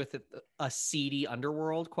truckers with a seedy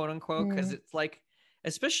underworld, quote unquote, because it's like,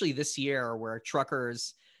 especially this year where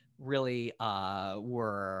truckers really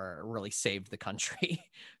saved the country,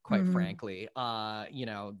 quite frankly.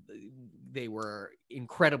 They were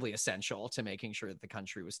incredibly essential to making sure that the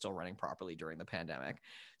country was still running properly during the pandemic.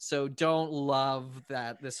 So don't love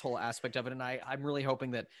this whole aspect of it. And I'm really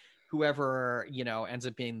hoping that whoever, ends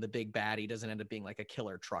up being the big baddie doesn't end up being like a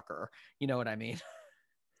killer trucker. You know what I mean?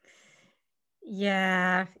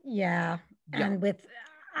 Yeah. And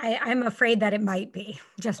I'm afraid that it might be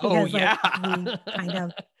just because we kind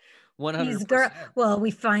of 100%. we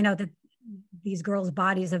find out that these girls'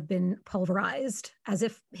 bodies have been pulverized as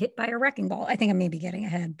if hit by a wrecking ball. I think I may be getting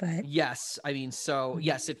ahead, but Yes. I mean, so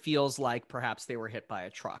yes, it feels like perhaps they were hit by a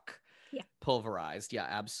truck. yeah. Pulverized. Yeah,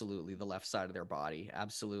 absolutely. The left side of their body.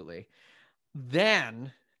 Absolutely.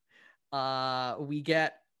 Then we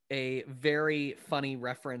get a very funny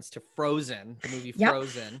reference to Frozen, the movie Yep.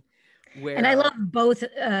 Frozen, And I where love both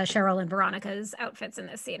Cheryl and Veronica's outfits in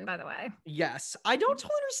this scene, by the way. yes, I don't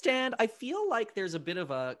totally understand. I feel like there's a bit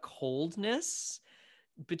of a coldness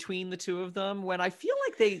between the two of them when I feel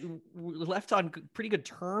like they left on pretty good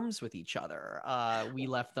terms with each other. We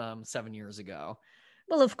left them 7 years ago.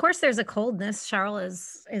 Well, of course, there's a coldness. Cheryl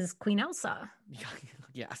is Queen Elsa.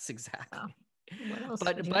 Yes, exactly. So what else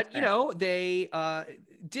would you But expect? they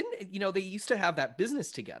didn't, they used to have that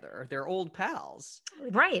business together. They're old pals.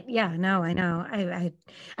 Right? Yeah. No, I know.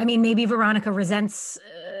 I mean, maybe Veronica resents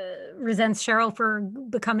Cheryl for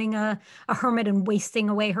becoming a hermit and wasting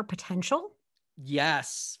away her potential.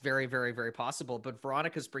 Yes, very, very, very possible. But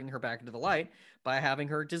Veronica's bringing her back into the light by having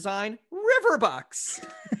her design river bucks.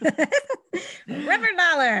 River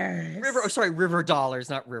dollars. River dollars,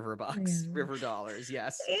 not river bucks. Yeah. River dollars,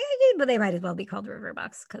 yes. But they might as well be called river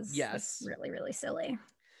bucks because it's Yes. really, really silly.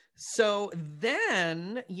 So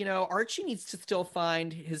then, Archie needs to still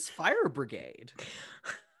find his fire brigade.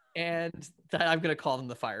 And that I'm going to call them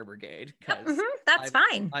the fire brigade because That's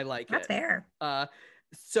fine. I like That's it. fair.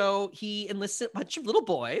 So he enlists a bunch of little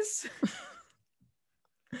boys.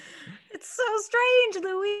 It's so strange,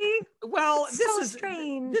 Louis. Well, It's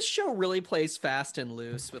strange. This show really plays fast and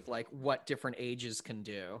loose with like what different ages can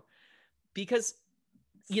do, because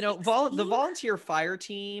the volunteer fire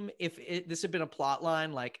team, if this had been a plot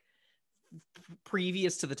line like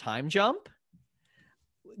previous to the time jump,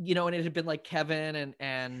 and it had been like Kevin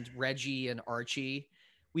and Reggie and Archie,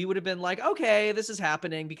 we would have been like, okay, this is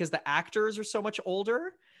happening because the actors are so much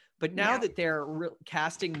older. But now that they're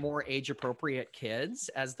casting more age appropriate kids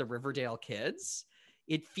as the Riverdale kids,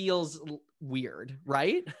 it feels weird,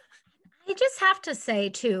 right? I just have to say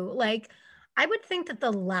too, like, I would think that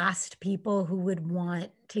the last people who would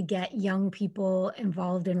want to get young people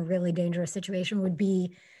involved in a really dangerous situation would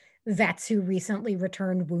be vets who recently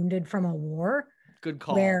returned wounded from a war. Good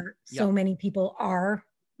call. Where so many people are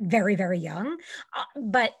very, very young.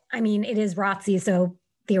 But I mean, it is ROTC, so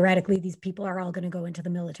theoretically these people are all going to go into the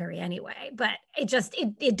military anyway. But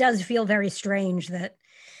it does feel very strange that,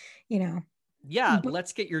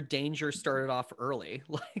 let's get your danger started off early.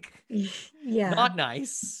 Like, not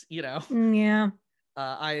nice, Yeah.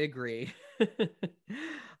 I agree.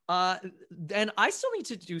 And I still need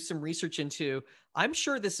to do some research into, I'm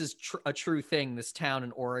sure this is a true thing, this town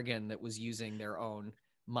in Oregon that was using their own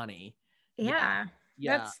money. Yeah.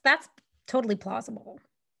 That's totally plausible.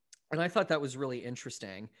 And I thought that was really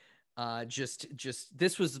interesting. Just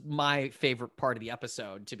this was my favorite part of the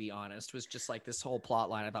episode, to be honest, was just like this whole plot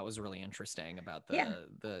line I thought was really interesting about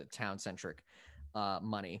the town centric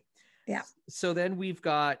money. Yeah. So then we've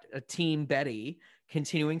got a Team Betty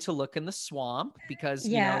continuing to look in the swamp because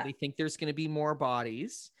they think there's going to be more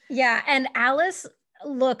bodies. Yeah, and Alice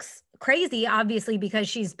looks crazy, obviously, because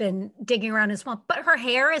she's been digging around in the swamp, but her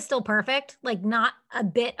hair is still perfect, like not a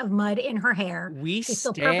bit of mud in her hair. We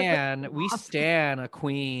stan a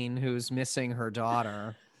queen who's missing her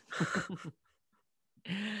daughter.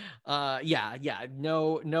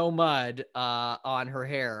 No mud on her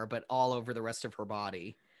hair, but all over the rest of her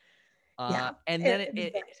body. And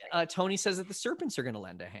then Tony says that the serpents are going to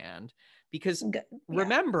lend a hand because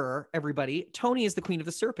remember, everybody, Tony is the queen of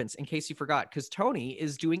the serpents, in case you forgot, because Tony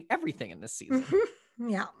is doing everything in this season.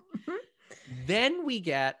 Yeah. Then we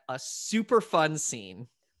get a super fun scene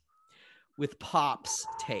with Pops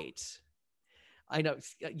Tate. I know.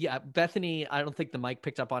 Yeah. Bethany, I don't think the mic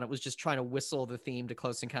picked up on it, was just trying to whistle the theme to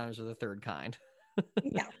Close Encounters of the Third Kind.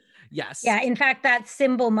 Yeah. Yes. Yeah. In fact, that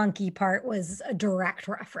symbol monkey part was a direct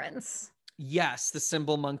reference. Yes. The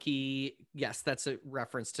symbol monkey. Yes. That's a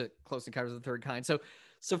reference to Close Encounters of the Third Kind. So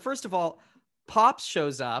first of all, Pops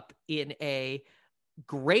shows up in a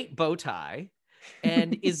great bow tie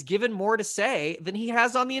and is given more to say than he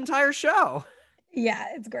has on the entire show. Yeah.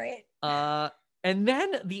 It's great. And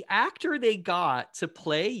then the actor they got to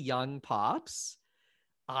play young Pops,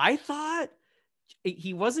 I thought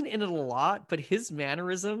he wasn't in it a lot, but his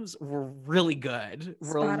mannerisms were really good.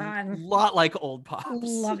 Spot on. A lot like old Pops.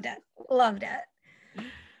 Loved it.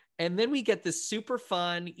 And then we get this super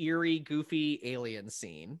fun, eerie, goofy alien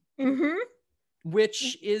scene, mm-hmm.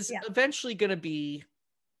 which is eventually going to be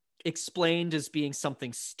explained as being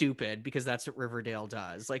something stupid because that's what Riverdale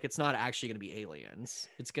does. Like, it's not actually going to be aliens.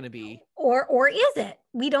 It's going to be, or is it?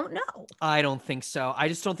 We don't know. I don't think so. I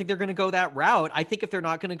just don't think they're going to go that route. I think if they're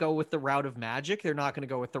not going to go with the route of magic, they're not going to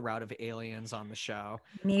go with the route of aliens on the show.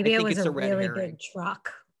 Maybe I it think was it's a red really herring. big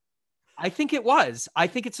truck. I think it was. I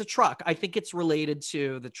think it's a truck. I think it's related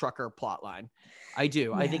to the trucker plotline. I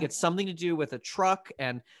do. I think Yeah. it's something to do with a truck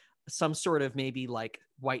and some sort of maybe like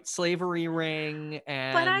white slavery ring. But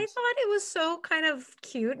I And thought it was so kind of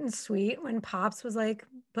cute and sweet when Pops was like,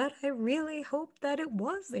 but I really hope that it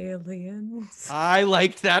was aliens. I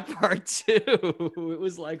liked that part too. It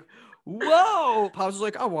was like, whoa. Pops was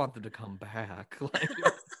like, I want them to come back. Like,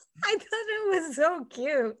 I thought it was so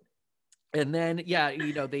cute. and then, yeah,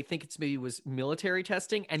 they think it's maybe was military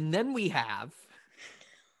testing. And then we have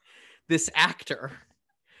this actor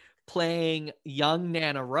playing young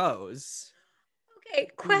Nana Rose. Okay,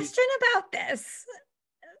 question about this.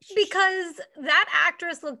 Because that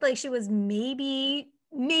actress looked like she was maybe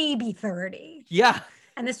 30. Yeah.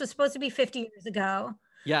 And this was supposed to be 50 years ago.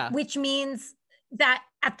 Yeah. Which means that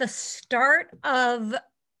at the start of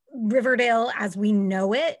Riverdale as we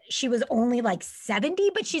know it, she was only like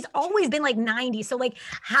 70, but she's always been like 90. So like,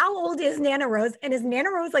 how old is Nana Rose? And is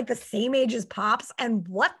Nana Rose like the same age as Pops? And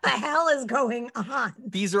what the hell is going on?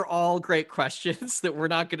 These are all great questions that we're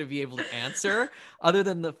not going to be able to answer, other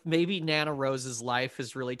than maybe Nana Rose's life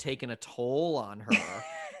has really taken a toll on her.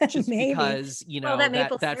 Just because,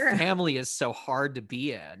 that family is so hard to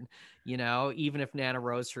be in, even if Nana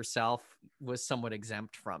Rose herself was somewhat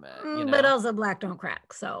exempt from it. But also Black don't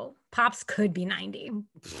crack. So Pops could be 90.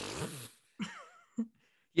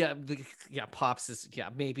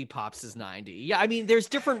 Maybe Pops is 90. Yeah, I mean, there's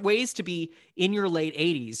different ways to be in your late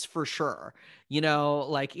 80s for sure.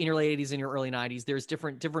 Like in your late 80s and your early 90s, there's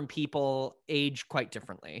different people age quite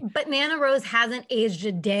differently. But Nana Rose hasn't aged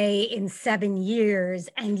a day in 7 years,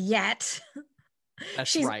 and yet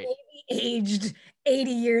she's right. maybe aged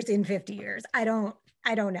 80 years in 50 years. I don't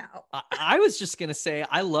know. I was just going to say,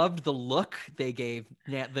 I loved the look they gave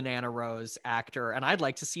the Nana Rose actor, and I'd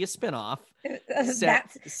like to see a spinoff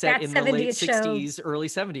set in the late 60s, early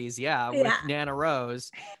 70s. Yeah, with Nana Rose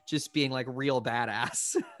just being like real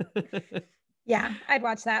badass. Yeah, I'd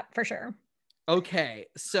watch that for sure. Okay,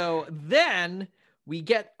 so then we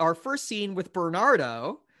get our first scene with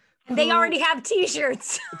Bernardo. And they already have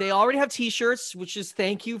t-shirts. They already have t-shirts, which is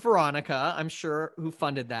thank you, Veronica, I'm sure, who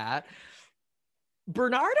funded that.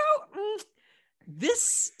 Bernardo,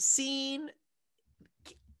 this scene,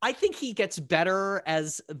 I think he gets better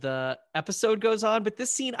as the episode goes on, but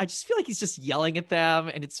this scene, I just feel like he's just yelling at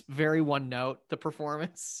them, and it's very one note, the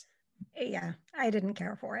performance. Yeah, I didn't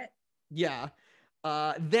care for it. Yeah.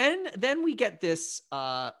 Then we get this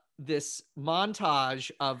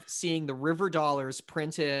montage of seeing the River Dollars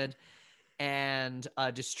printed and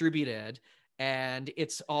distributed, and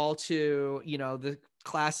it's all to the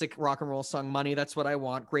classic rock and roll song Money, That's What I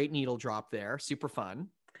Want. Great needle drop there, super fun.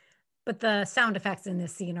 But the sound effects in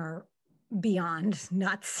this scene are beyond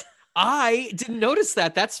nuts. I didn't notice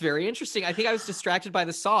that. That's very interesting. I think I was distracted by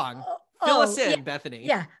the song. Fill us in, Bethany.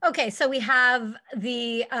 Yeah. Okay. So we have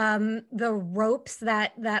the ropes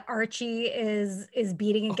that Archie is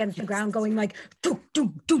beating against the ground, going like doom,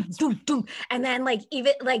 doom, doom, doom, doom. And then like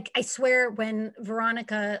even like I swear when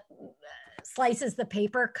Veronica slices the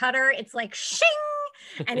paper cutter, it's like shing.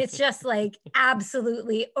 And it's just like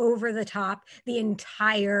absolutely over the top the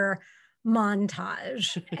entire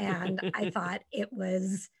montage. And I thought it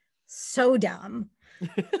was so dumb.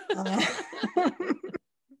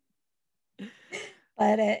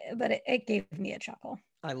 But it gave me a chuckle.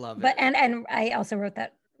 I love it. But and I also wrote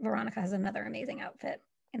that Veronica has another amazing outfit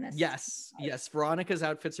in this. Yes. Veronica's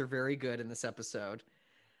outfits are very good in this episode.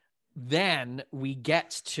 Then we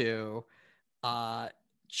get to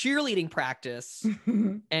cheerleading practice,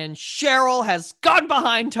 and Cheryl has gone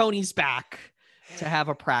behind Tony's back to have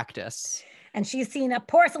a practice. And she's seen a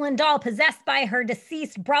porcelain doll possessed by her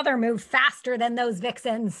deceased brother move faster than those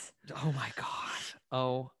vixens. Oh my God.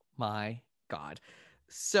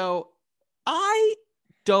 So I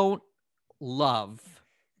don't love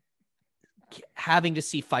having to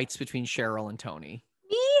see fights between Cheryl and Tony.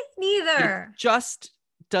 Me neither. It just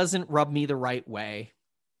doesn't rub me the right way.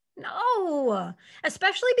 No,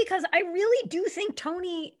 especially because I really do think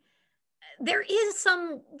Tony, there's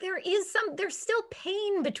still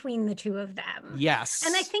pain between the two of them. Yes.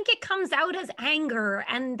 And I think it comes out as anger,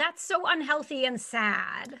 and that's so unhealthy and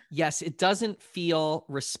sad. Yes, it doesn't feel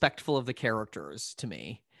respectful of the characters to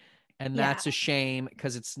me. And that's a shame,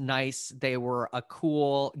 because it's nice they were a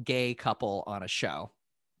cool gay couple on a show.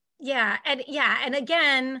 Yeah, and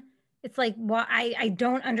again, It's like, why I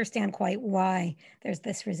don't understand quite why there's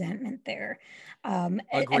this resentment there. And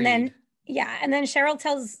then Agreed. yeah, and then Cheryl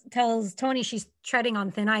tells Tony she's treading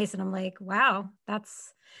on thin ice, and I'm like, wow,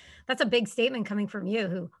 that's a big statement coming from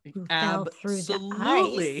you who fell through the ice.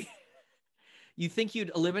 Absolutely. You think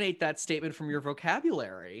you'd eliminate that statement from your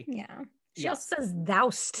vocabulary. Yeah. She Yeah. also says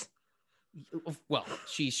 "thou'st." Well,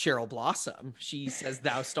 she's Cheryl Blossom. She says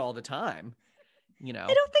 "thou'st" all the time. You I know,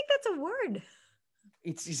 don't think that's a word.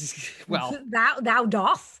 it's well, Thou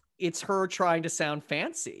doth. it's her trying to sound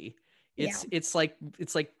fancy. It's like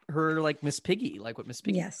her like Miss Piggy, like what Miss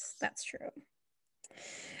Piggy. Yes, that's true.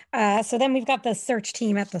 So then we've got the search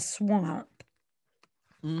team at the swamp.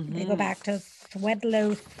 They go back to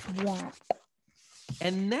Thwedlow Swamp.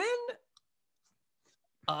 And then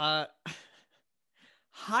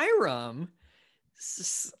Hiram,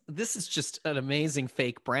 this is just an amazing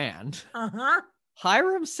fake brand. Uh-huh.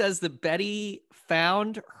 Hiram says that Betty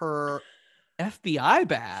found her FBI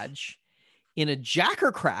badge in a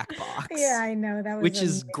Jacker Crack box. Yeah, I know. That was which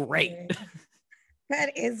is amazing. great.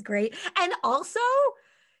 That is great. And also,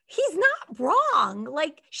 he's not wrong.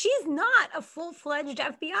 Like, she's not a full-fledged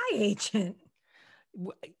FBI agent.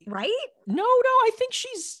 Right? No, I think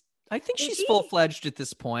she's she? full-fledged at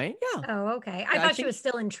this point. Yeah. Oh, okay. I thought she was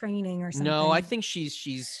still in training or something. No, I think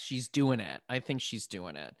she's doing it. I think she's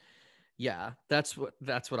doing it. Yeah, that's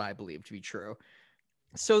what I believe to be true.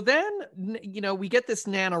 So then, we get this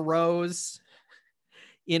Nana Rose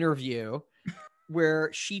interview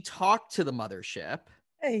where she talked to the mothership.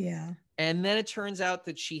 Yeah. And then it turns out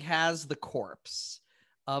that she has the corpse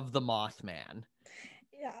of the Mothman.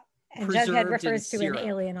 Yeah. And Jughead refers to an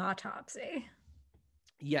alien autopsy.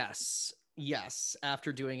 Yes.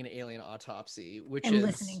 After doing an alien autopsy, and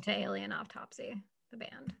listening to Alien Autopsy, the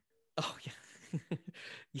band. Oh, yeah.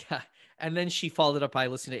 Yeah. And then she followed it up by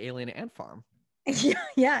listening to Alien Ant Farm.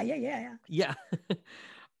 Yeah.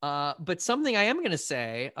 But something I am going to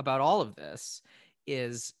say about all of this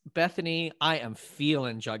is, Bethany, I am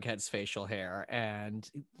feeling Jughead's facial hair. And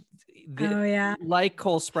like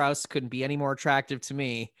Cole Sprouse couldn't be any more attractive to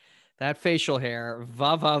me. That facial hair,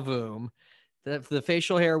 va-va-voom. The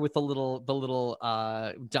facial hair with the little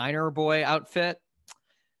diner boy outfit.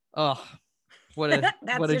 Oh, what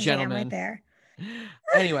a gentleman right there.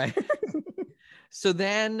 Anyway, so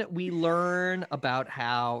then we learn about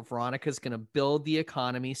how Veronica's going to build the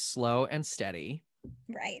economy slow and steady.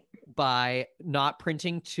 Right. By not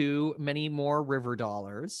printing too many more river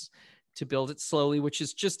dollars, to build it slowly, which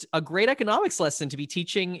is just a great economics lesson to be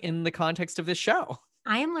teaching in the context of this show.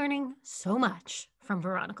 I am learning so much from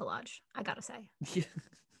Veronica Lodge, I gotta say. Yeah.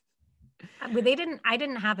 I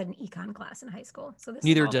didn't have an econ class in high school, so this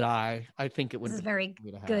neither did I. I think it would. This is very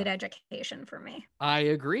good education for me. I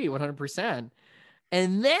agree 100%.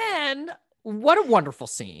 And then what a wonderful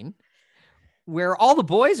scene where all the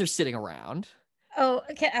boys are sitting around. Oh,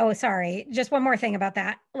 okay. Oh, sorry. Just one more thing about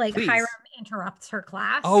that. Like, please. Hiram interrupts her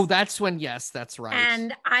class. Oh, that's when, yes, that's right.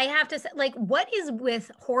 And I have to say, like, what is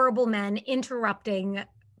with horrible men interrupting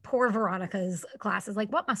poor Veronica's classes?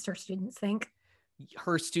 Like, what must her students think?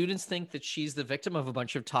 Her students think that she's the victim of a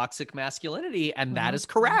bunch of toxic masculinity, and that is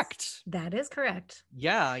correct. That is correct.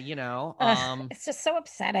 Yeah, it's just so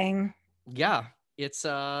upsetting. Yeah, it's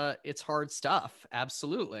hard stuff.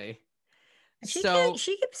 Absolutely. She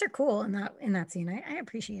keeps her cool in that scene. I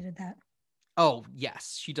appreciated that. Oh,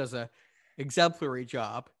 yes. She does a exemplary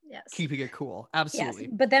job. Yes. Keeping it cool. Absolutely.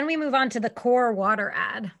 Yes. But then we move on to the Core water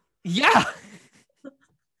ad. Yeah.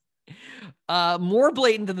 More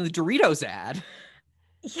blatant than the Doritos ad.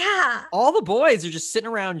 Yeah. All the boys are just sitting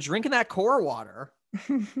around drinking that Core water.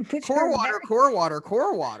 Core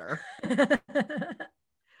water.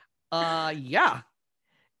 Yeah.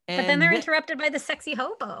 But then they're interrupted by the sexy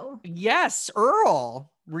hobo. Yes,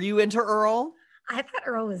 Earl. Were you into Earl? I thought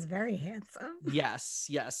Earl was very handsome. Yes.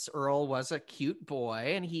 Earl was a cute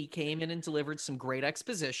boy, and he came in and delivered some great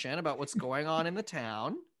exposition about what's going on in the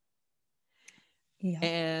town. Yeah.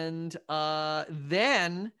 And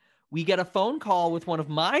then we get a phone call with one of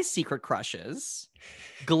my secret crushes,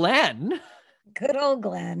 Glenn. Good old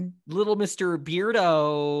Glenn. Little Mr.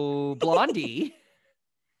 Beardo Blondie.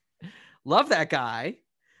 Love that guy.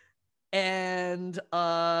 And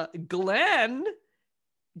Glenn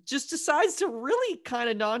just decides to really kind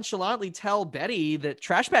of nonchalantly tell Betty that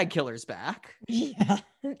Trash Bag Killer's back. Yeah.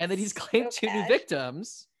 And that he's claimed two new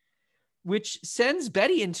victims, which sends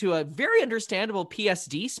Betty into a very understandable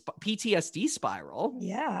PTSD spiral.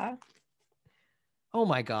 Yeah. Oh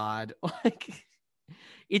my God. Like,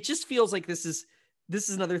 it just feels like this is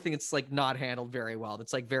another thing that's like not handled very well.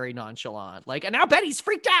 That's like very nonchalant. Like, and now Betty's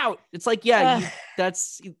freaked out. It's like, yeah,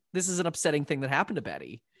 this is an upsetting thing that happened to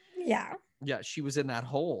Betty. Yeah. Yeah, she was in that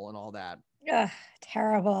hole and all that. Ugh,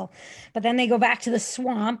 terrible. But then they go back to the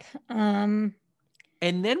swamp. And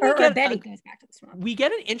then Or Betty goes back to the swamp. we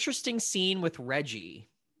get an interesting scene with Reggie,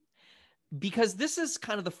 because this is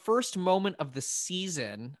kind of the first moment of the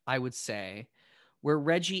season, I would say, where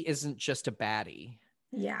Reggie isn't just a baddie.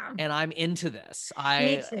 Yeah. And I'm into this. Me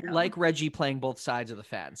I too. like Reggie playing both sides of the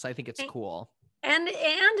fence. I think it's cool. And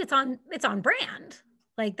it's on brand.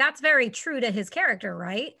 Like, that's very true to his character,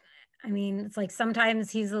 right? I mean, it's like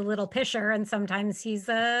sometimes he's a little pisher and sometimes he's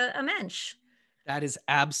a mensch. That is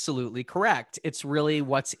absolutely correct. It's really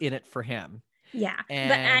what's in it for him. Yeah.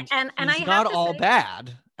 And he's I not all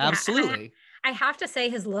bad. Absolutely. I have to say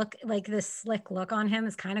his look, like this slick look on him,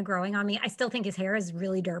 is kind of growing on me. I still think his hair is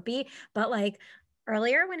really derpy, but like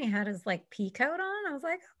earlier when he had his like pea coat on, I was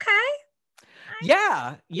like, okay.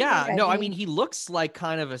 Yeah. No, I mean, he looks like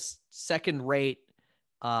kind of a second-rate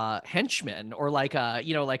henchman, or like a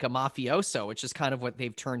mafioso, which is kind of what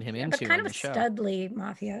they've turned him into. But kind on of the a show. studly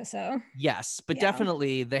mafioso. Yes, but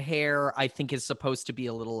definitely the hair, I think, is supposed to be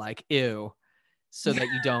a little like ew, so that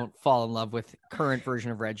you don't fall in love with current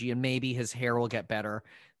version of Reggie, and maybe his hair will get better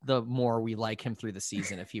the more we like him through the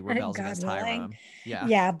season if he rebels against Hiram.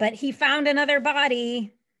 Yeah, but he found another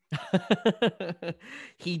body.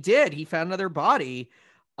 He did. He found another body.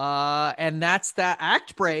 And that's that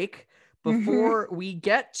act break before we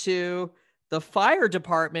get to the fire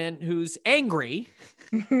department, who's angry.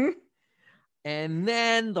 And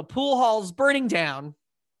then the pool hall's burning down.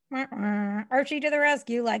 Archie to the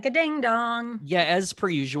rescue like a ding dong. Yeah, as per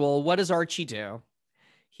usual. What does Archie do?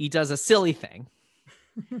 He does a silly thing.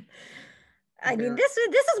 I mean, this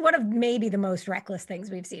is one of maybe the most reckless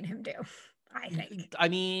things we've seen him do, I think. I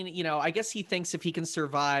mean, I guess he thinks if he can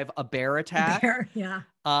survive a bear attack,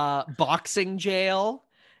 boxing jail,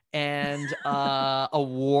 and a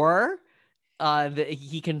war, that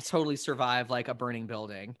he can totally survive like a burning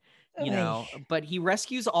building. But he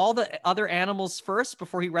rescues all the other animals first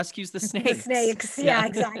before he rescues the snakes. The snakes, yeah,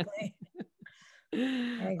 exactly.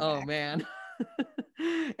 Oh man.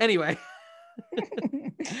 Anyway,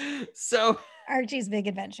 so Archie's big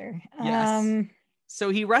adventure. Yes. So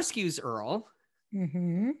he rescues Earl.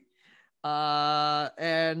 Mm-hmm.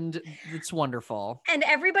 And it's wonderful. And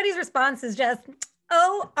everybody's response is just,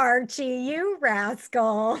 "Oh, Archie, you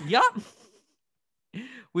rascal." Yep.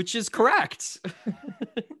 Which is correct.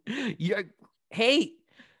 Hey,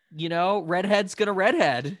 redhead's gonna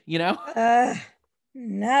redhead,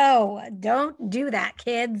 No, don't do that,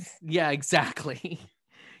 kids. Yeah, exactly.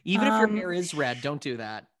 Even if your hair is red, don't do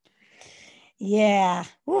that. Yeah.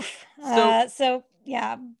 Oof. So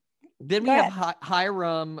yeah. Then we have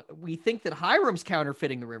Hiram. We think that Hiram's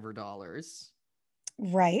counterfeiting the river dollars.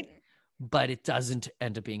 Right. But it doesn't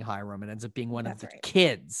end up being Hiram. It ends up being one of the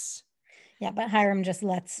kids. Yeah, but Hiram just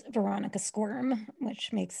lets Veronica squirm,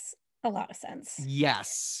 which makes a lot of sense.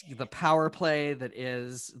 Yes. The power play that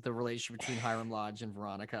is the relationship between Hiram Lodge and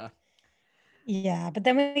Veronica. Yeah, but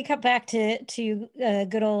then we cut back to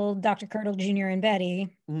good old Dr. Curdle Jr. and Betty.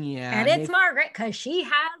 Yeah. And it's Margaret, because she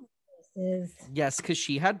has braces. Yes, because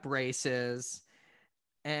she had braces.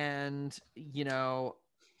 And,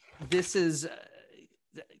 this is...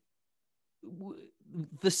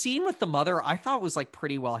 the scene with the mother, I thought was like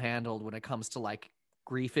pretty well handled when it comes to like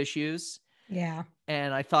grief issues. Yeah.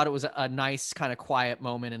 And I thought it was a nice kind of quiet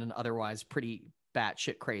moment in an otherwise pretty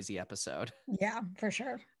batshit crazy episode. Yeah, for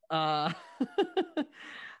sure.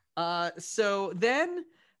 So then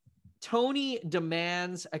Tony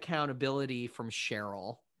demands accountability from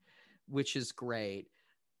Cheryl, which is great.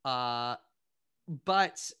 But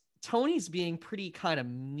Tony's being pretty kind of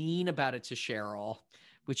mean about it to Cheryl,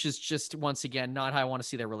 which is just, once again, not how I want to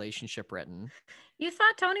see their relationship written. You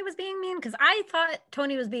thought Tony was being mean? Because I thought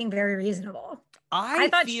Tony was being very reasonable. I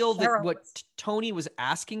feel that what Tony was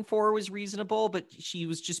asking for was reasonable, but she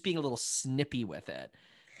was just being a little snippy with it.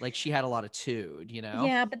 Like she had a lot of tude,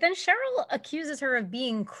 Yeah, but then Cheryl accuses her of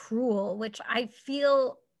being cruel, which I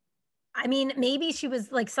feel, I mean, maybe she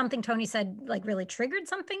was like something Tony said, like really triggered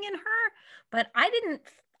something in her, but I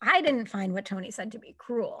didn't find what Tony said to be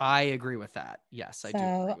cruel. I agree with that. Yes, I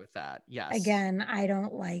do agree with that. Yes. Again, I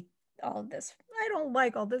don't like all this. I don't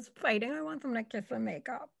like all this fighting. I want them to kiss and make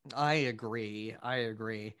up. I agree.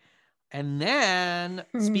 And then,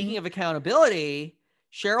 speaking of accountability,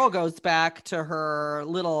 Cheryl goes back to her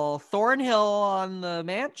little Thornhill on the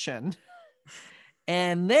mansion.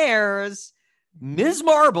 And there's Ms.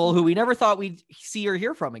 Marble, who we never thought we'd see or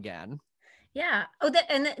hear from again. Yeah. Oh,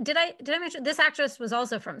 did I mention this actress was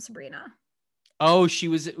also from Sabrina? Oh,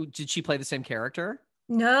 did she play the same character?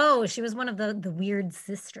 No, she was one of the weird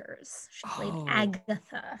sisters. She played Oh,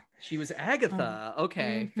 Agatha. she was Um, Agatha.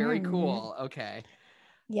 Okay, very mhm. cool. Okay.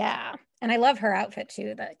 Yeah. And I love her outfit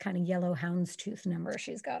too, that kind of yellow houndstooth number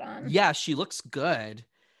she's got on. Yeah, she looks good.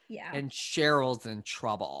 Yeah. And Cheryl's in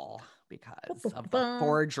trouble Boop, because boop, of the boop.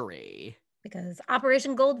 forgery. Because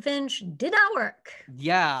Operation Goldfinch did not work.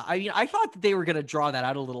 Yeah, I mean, I thought that they were going to draw that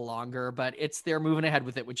out a little longer, but they're moving ahead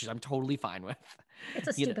with it, which is I'm totally fine with. It's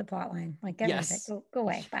a You know, stupid plot line. Like, get rid of it. yes, Go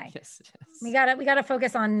away. Bye. yes, We yes. gotta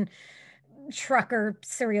focus on trucker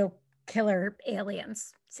serial killer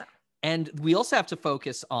aliens. So And we also have to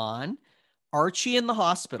focus on Archie in the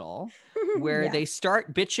hospital, where yeah. they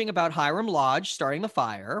start bitching about Hiram Lodge starting the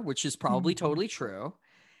fire, which is probably Mhm. totally true.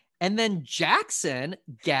 And then Jackson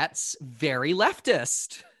gets very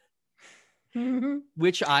leftist, Mhm.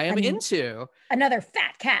 which I am And into. another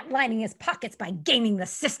fat cat lining his pockets by gaming the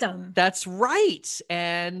system. That's right.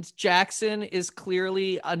 And Jackson is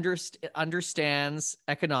clearly understands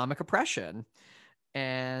economic oppression.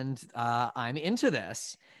 And I'm into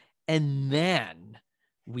this. And then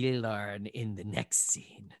we learn in the next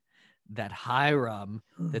scene that Hiram,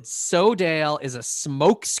 that Sodale is a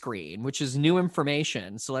smokescreen, which is new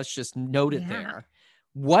information. So let's just note it Yeah. there.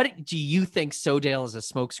 What do you think Sodale is a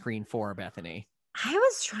smokescreen for, Bethany? I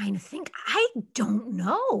was trying to think. I don't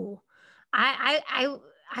know.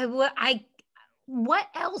 I what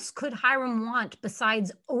else could Hiram want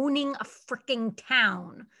besides owning a freaking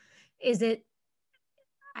town? Is it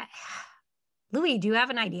I, Louis, do you have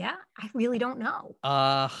an idea? I really don't know.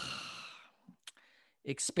 Uh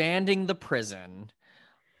expanding the prison.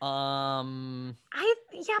 Yeah,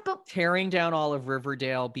 but Tearing down all of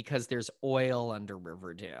Riverdale because there's oil under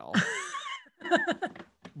Riverdale.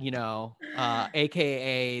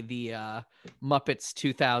 AKA the Muppets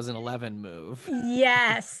 2011 move.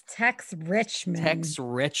 yes, Tex Richmond. Tex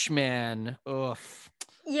Richman. Oof.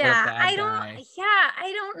 What a Yeah, bad guy.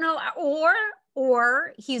 I don't know.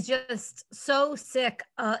 Or he's just so sick.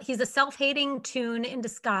 He's a self-hating Toon in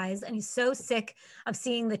disguise, and he's so sick of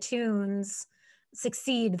seeing the Toons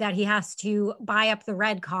succeed that he has to buy up the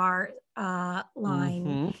red car line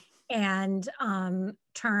Mm-hmm. and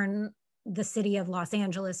turn the city of Los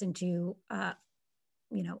Angeles into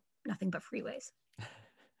nothing but freeways.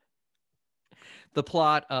 The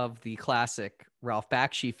plot of the classic Ralph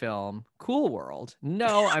Bakshi film, Cool World.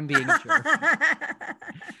 No, I'm being a jerk.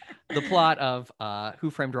 The plot of Who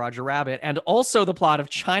Framed Roger Rabbit, and also the plot of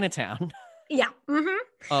Chinatown. Yeah.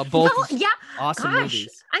 Mm-hmm. Both Well, yeah. awesome Gosh,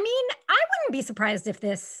 movies. I mean, I wouldn't be surprised if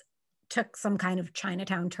this took some kind of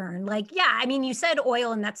Chinatown turn. Like, yeah, I mean, you said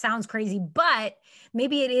oil and that sounds crazy, but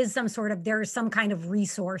maybe it is there's some kind of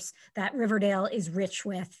resource that Riverdale is rich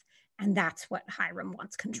with, and that's what Hiram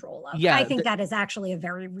wants control of. I Yeah. think that is actually a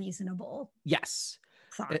very reasonable Yes.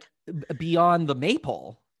 thought. Beyond the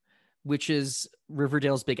maple, which is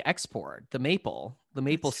Riverdale's big export, the maple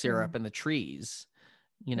That's syrup true. and the trees,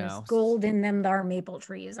 There's gold in them there maple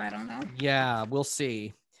trees. I don't know. Yeah, we'll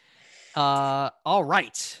see. All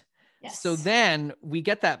right. Yes. So then we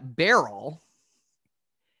get that barrel,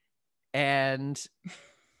 and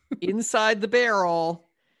inside the barrel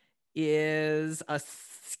is a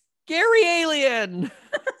scary alien.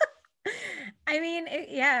 I mean,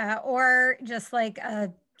 yeah, or just like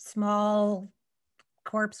a small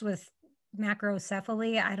corpse with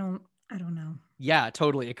macrocephaly. I don't know. Yeah,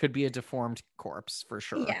 totally. It could be a deformed corpse for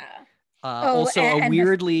sure. Yeah. Also a and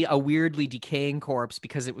weirdly decaying corpse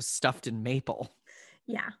because it was stuffed in maple.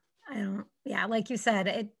 yeah, I don't. Yeah, like you said,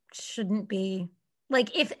 it shouldn't be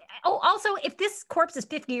like if. Oh, also, if this corpse is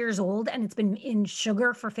 50 years old and it's been in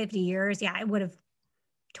sugar for 50 years, yeah, it would have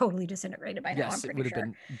totally disintegrated by now. I'm Yes, it pretty would have sure.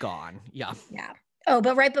 been gone. Yeah. Yeah. Oh,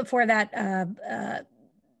 but right before that,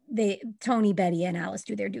 Tony, Betty, and Alice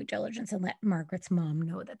do their due diligence and let Margaret's mom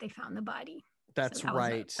know that they found the body. That's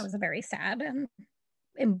right. That was a very sad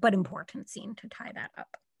but important scene to tie that up.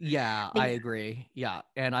 Yeah, But I agree. Yeah.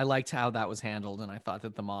 And I liked how that was handled. And I thought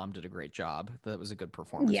that the mom did a great job. That was a good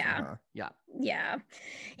performance from her. Yeah. Yeah.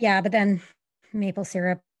 Yeah. But then maple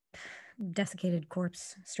syrup, desiccated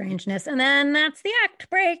corpse strangeness. And then that's the act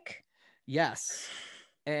break. Yes.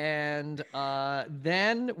 And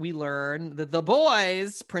then we learn that the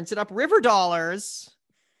boys printed up river dollars.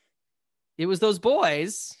 It was those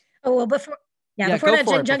boys. Oh, well, before that,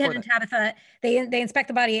 Jughead and Tabitha, they inspect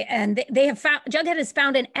the body, and they have found, Jughead has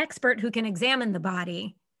found an expert who can examine the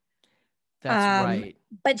body. That's right.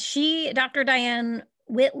 But Dr. Diane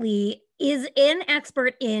Whitley, is an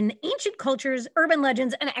expert in ancient cultures, urban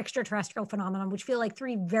legends, and extraterrestrial phenomenon, which feel like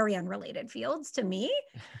three very unrelated fields to me.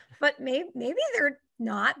 But maybe they're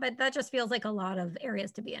not, but that just feels like a lot of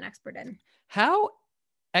areas to be an expert in. How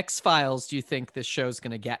X-Files do you think this show's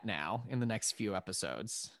going to get now in the next few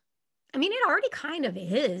episodes? I mean, it already kind of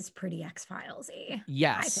is pretty X-Files-y, I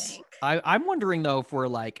Yes. think. I'm wondering though if we're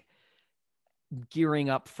like gearing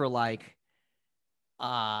up for like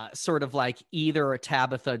sort of like either a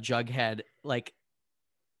Tabitha Jughead like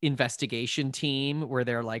investigation team where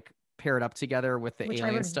they're like paired up together with the Which I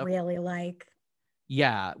alien would stuff. really like.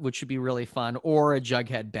 Yeah, which would be really fun. Or a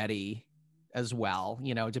Jughead Betty as well,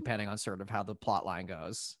 you know, depending on sort of how the plot line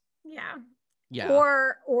goes. Yeah. Yeah.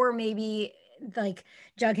 Or maybe like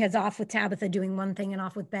Jughead's off with Tabitha doing one thing and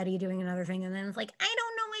off with Betty doing another thing, and then it's like, I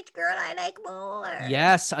don't know which girl I like more.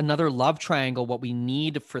 Yes, another love triangle, what we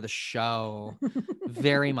need for the show.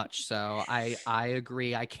 Very much so. I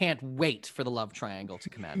agree. I can't wait for the love triangle to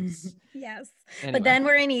commence. Yes. Anyway, But then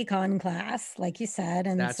we're in econ class, like you said.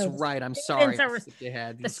 And that's so right. I'm sorry. I are, skipped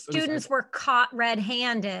ahead. the Those students are were caught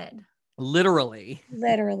red-handed. literally,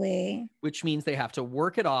 Literally. which means they have to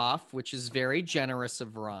work it off, which is very generous of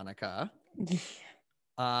Veronica.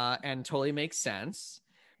 And totally makes sense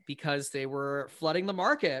because they were flooding the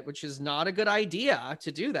market, which is not a good idea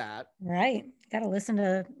to do that. Right. Got to listen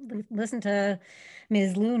to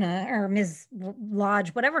Ms. Luna or Ms. Lodge,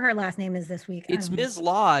 whatever her last name is this week. It's Ms.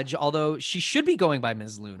 Lodge, although she should be going by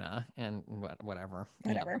Ms. Luna and whatever.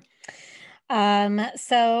 Whatever.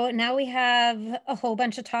 So now we have a whole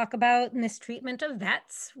bunch of talk about mistreatment of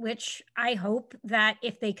vets, which I hope that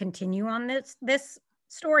if they continue on this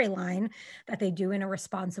storyline, that they do in a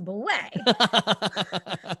responsible way.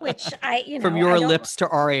 Which from your lips to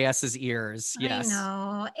RAS's ears. Yes. I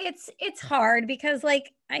know it's hard because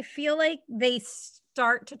like I feel like they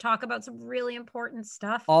start to talk about some really important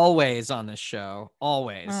stuff always on this show.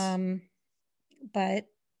 Always. But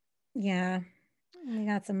yeah, we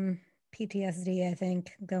got some PTSD, I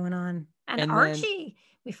think, going on. And Archie,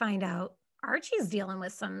 we find out Archie's dealing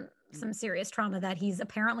with some serious trauma that he's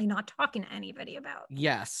apparently not talking to anybody about.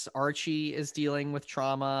 Yes, Archie is dealing with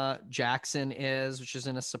trauma. Jackson is, which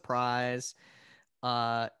isn't a surprise.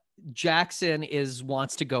 Jackson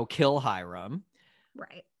wants to go kill Hiram.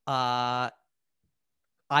 Right.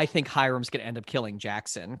 I think Hiram's going to end up killing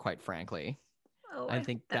Jackson, quite frankly. Oh, I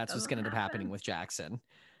think that's what's going to end up happening with Jackson.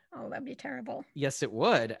 Oh, that'd be terrible. Yes, it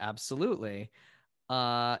would. Absolutely.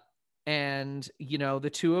 And, you know, the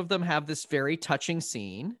two of them have this very touching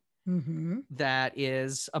scene that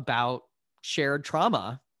is about shared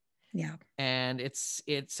trauma. Yeah. And it's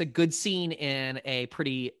a good scene in a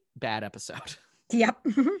pretty bad episode. Yep.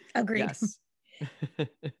 Agreed. Yes.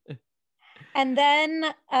 And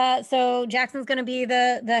then, so Jackson's going to be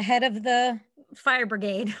the head of the fire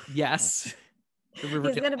brigade. Yes. He's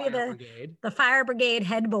going to be the fire brigade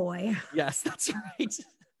head boy. Yes, that's right.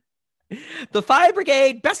 The fire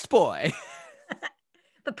brigade best boy.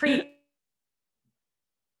 The prefect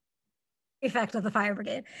of the fire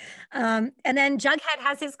brigade. And then Jughead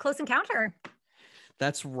has his close encounter.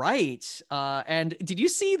 That's right. And did you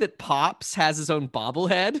see that Pops has his own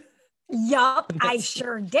bobblehead? Yup, I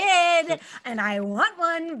sure did. And I want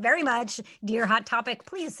one very much. Dear Hot Topic,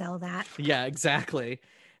 please sell that. Yeah, exactly.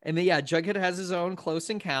 And then, yeah, Jughead has his own close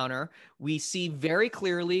encounter. We see very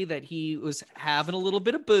clearly that he was having a little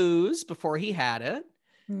bit of booze before he had it.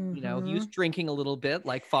 You know, he was drinking a little bit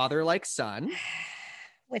like father, like son.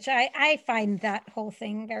 Which I find that whole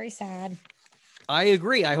thing very sad. I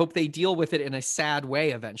agree. I hope they deal with it in a sad way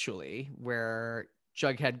eventually, where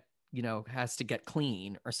Jughead, you know, has to get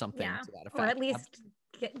clean or something to that effect. Or at least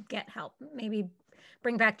get help. Maybe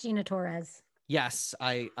bring back Gina Torres. Yes,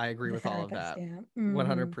 I agree with all of that. Yeah.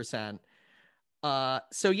 100%.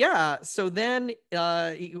 So then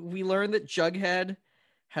we learn that Jughead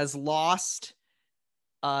has lost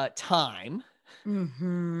time.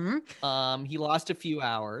 He lost a few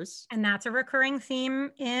hours. And that's a recurring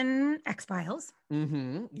theme in X-Files.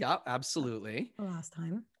 Yeah, absolutely. The last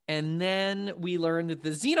time. And then we learn that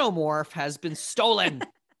the xenomorph has been stolen.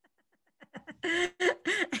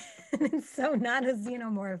 It's so not a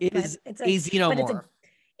xenomorph. It's a xenomorph.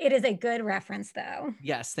 It is a good reference, though.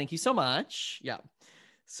 Yes, thank you so much. Yeah.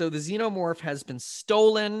 So the xenomorph has been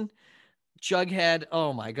stolen. Jughead,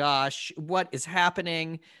 oh my gosh, what is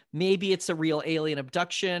happening? Maybe it's a real alien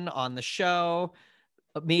abduction on the show.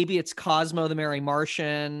 Maybe it's Cosmo the Merry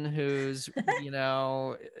Martian, who's, you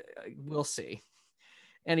know, we'll see.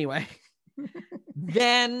 Anyway,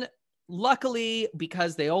 then luckily,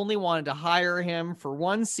 because they only wanted to hire him for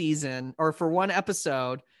one season or for one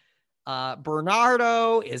episode,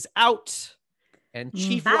 Bernardo is out and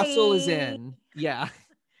Chief Russell is in. Yeah.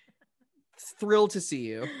 Thrilled to see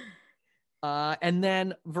you. And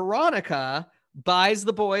then Veronica buys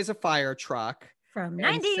the boys a fire truck from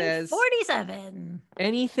 1947. Says,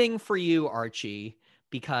 anything for you, Archie.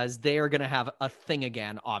 because they are going to have a thing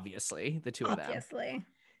again, obviously, the two of them. Obviously.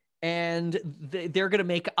 And they're going to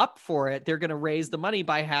make up for it. They're going to raise the money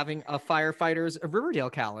by having a Firefighters of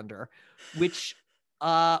Riverdale calendar, which,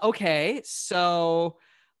 okay, so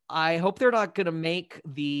I hope they're not going to make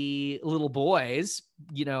the little boys,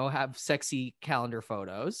 have sexy calendar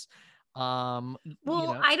photos.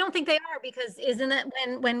 Well, I don't think they are, because isn't it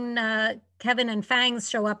when Kevin and Fangs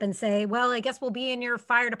show up and say, well, I guess we'll be in your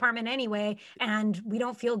fire department anyway, and we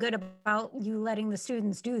don't feel good about you letting the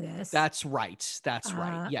students do this. That's right.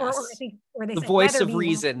 Yes. Or they the say, voice whether of we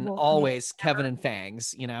reason, will always Kevin and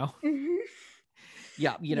Fangs, Mhm.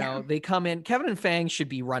 Yeah, they come in. Kevin and Fangs should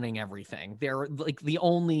be running everything. They're like the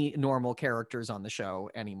only normal characters on the show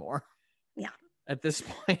anymore. Yeah. At this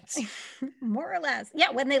point. More or less. Yeah,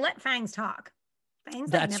 when they let Fangs talk. Fangs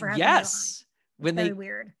That's never has yes. Very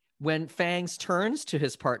weird. When Fangs turns to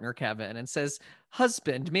his partner Kevin and says,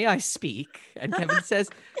 "Husband, may I speak?" And Kevin says,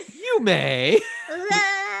 "You may."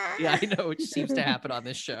 Yeah, I know, which seems to happen on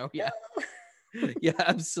this show. Yeah. Yeah,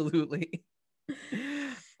 absolutely.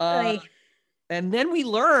 And then we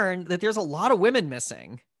learn that there's a lot of women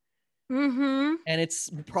missing. Mm-hmm. And it's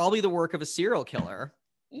probably the work of a serial killer.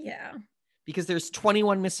 Yeah. Because there's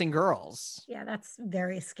 21 missing girls. Yeah, that's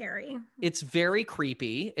very scary. It's very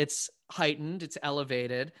creepy. It's heightened. It's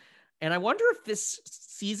elevated. And I wonder if this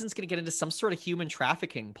season's going to get into some sort of human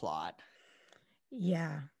trafficking plot.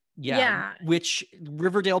 Yeah. Which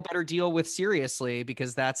Riverdale better deal with seriously,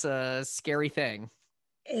 because that's a scary thing.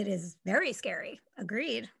 It is very scary.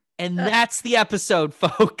 Agreed. And that's the episode,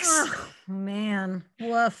 folks. Oh, man.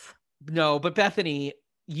 Woof. No, but Bethany,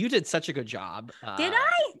 you did such a good job. Did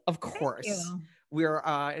I? Of course. We're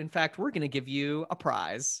in fact, we're going to give you a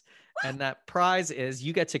prize. What? And that prize is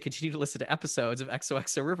you get to continue to listen to episodes of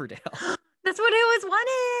XOXO Riverdale. That's what I always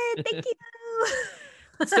wanted. Thank you.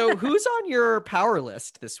 So who's on your power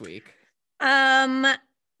list this week? Okay,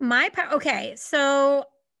 so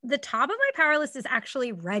the top of my power list is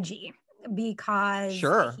actually Reggie, because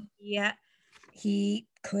he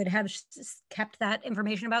could have kept that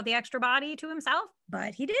information about the extra body to himself,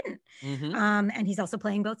 but he didn't. Mm-hmm. And he's also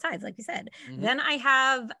playing both sides, like we said. Mm-hmm. Then I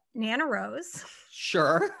have Nana Rose.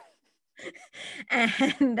 Sure.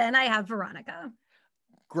 And then I have Veronica.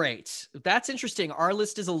 Great. That's interesting. Our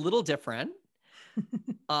list is a little different.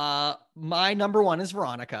 My number one is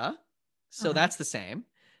Veronica. So that's the same,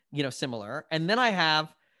 similar. And then I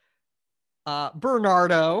have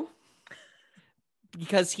Bernardo,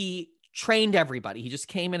 because he trained everybody. He just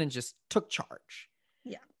came in and just took charge.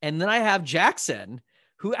 Yeah. And then I have Jackson,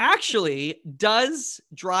 who actually does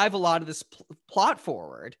drive a lot of this plot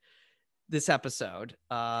forward this episode.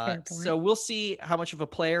 So we'll see how much of a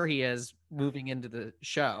player he is moving into the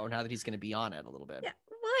show now that he's going to be on it a little bit. Yeah.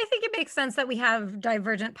 Well, I think it makes sense that we have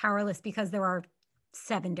divergent power lists, because there are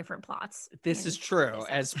 7 different plots. This is true.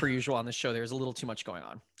 As per usual on the show, there's a little too much going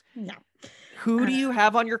on. Yeah. Who do you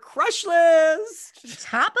have on your crush list?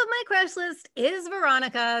 Top of my crush list is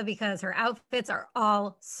Veronica, because her outfits are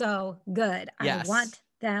all so good. Yes. I want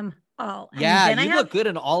them all. Yeah, you look good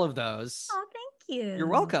in all of those. Oh, thank you. You're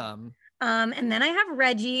welcome. And then I have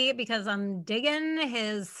Reggie, because I'm digging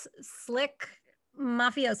his slick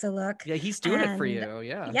mafioso look. Yeah, he's doing it for you.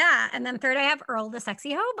 Yeah. Yeah. And then third, I have Earl, the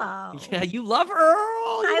sexy hobo. Yeah, you love Earl.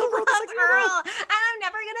 I love Earl. And I'm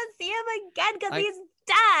never going to see him again, because he's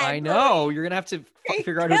dead. I know. You're going to have to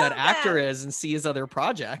figure out who that actor is and see his other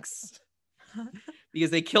projects,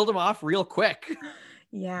 because they killed him off real quick.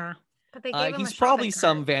 Yeah. But they gave him he's probably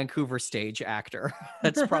some Vancouver stage actor.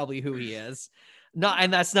 That's probably who he is.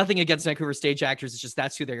 And that's nothing against Vancouver stage actors. It's just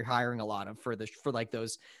that's who they're hiring a lot of for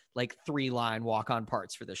those 3-line walk-on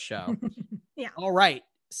parts for this show. Yeah. All right.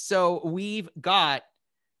 So we've got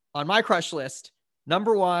on my crush list,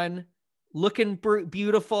 number 1, looking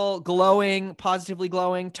beautiful, glowing, positively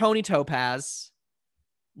glowing, Tony Topaz.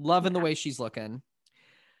 Loving the way she's looking.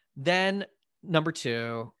 Then number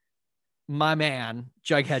 2, my man,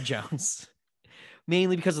 Jughead Jones,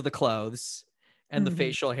 mainly because of the clothes and the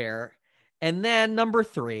facial hair. And then number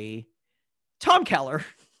 3, Tom Keller.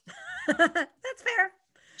 That's fair.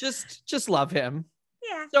 Just love him.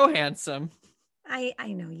 Yeah. So handsome. I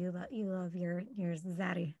know you love your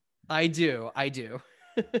Zaddy. I do.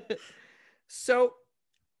 So,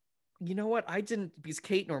 you know what? I didn't, because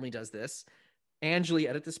Kate normally does this. Angeli,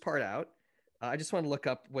 edit this part out. I just want to look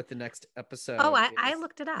up what the next episode is. I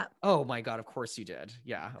looked it up. Oh my God, of course you did.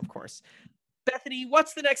 Yeah, of course. Bethany,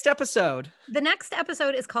 what's the next episode? The next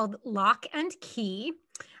episode is called Lock and Key,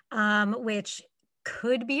 which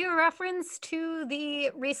could be a reference to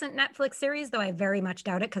the recent Netflix series, though I very much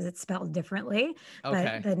doubt it, because it's spelled differently.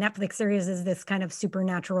 Okay. But the Netflix series is this kind of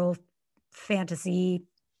supernatural fantasy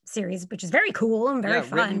series, which is very cool and very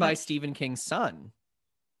fun. Written by Stephen King's son.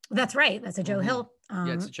 That's right. That's a Joe Hill.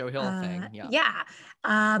 It's a Joe Hill thing.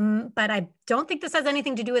 But I don't think this has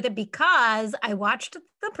anything to do with it because I watched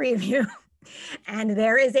the preview and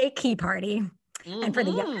there is a key party. And for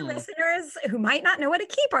the younger listeners who might not know what a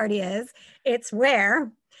key party is, it's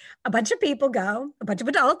where a bunch of people go, a bunch of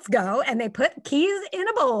adults go, and they put keys in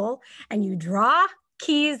a bowl and you draw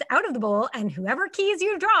keys out of the bowl, and whoever keys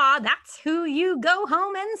you draw, that's who you go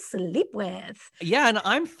home and sleep with. Yeah, and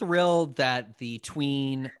I'm thrilled that the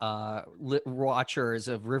tween watchers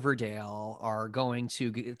of Riverdale are going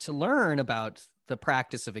to learn about the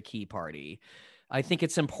practice of a key party. I think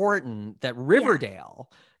it's important that Riverdale,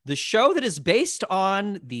 the show that is based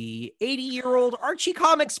on the 80-year-old Archie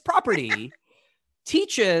Comics property,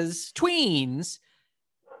 teaches tweens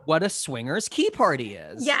what a swingers key party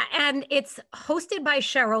is. Yeah, and it's hosted by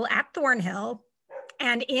Cheryl at Thornhill.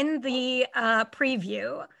 And in the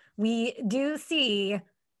preview, we do see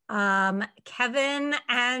Kevin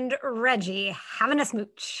and Reggie having a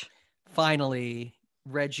smooch. Finally,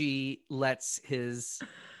 Reggie lets his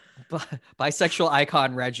bisexual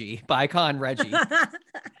icon Reggie.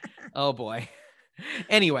 Oh boy.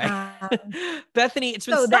 Anyway, Bethany, it's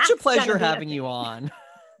been such a pleasure having you on.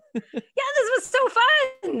 Yeah, this was so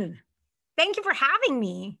fun. Thank you for having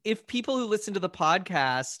me. If people who listen to the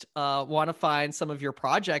podcast want to find some of your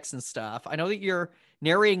projects and stuff, I know that you're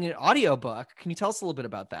narrating an audiobook. Can you tell us a little bit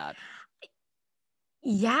about that?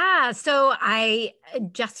 Yeah, so I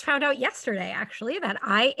just found out yesterday, actually, that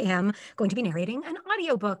I am going to be narrating an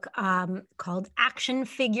audiobook called Action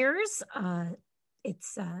Figures.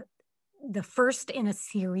 It's the first in a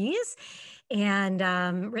series, and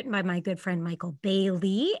written by my good friend Michael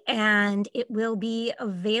Bailey, and it will be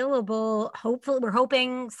available, hopefully, we're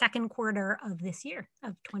hoping second quarter of this year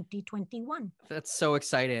of 2021. That's so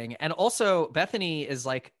exciting. And also Bethany is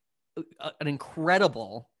like an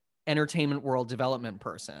incredible entertainment world development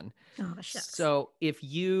person. Oh, shucks. So if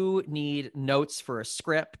you need notes for a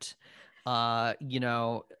script,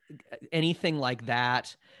 anything like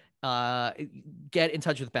that, get in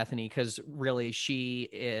touch with Bethany, because really she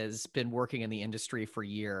has been working in the industry for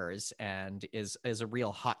years and is a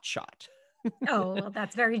real hot shot. Oh, well,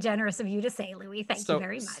 that's very generous of you to say, Louis. Thank you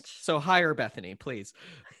very much. So hire Bethany, please.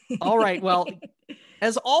 All right. Well,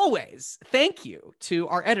 as always, thank you to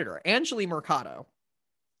our editor, Angeli Mercado,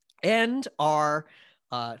 and our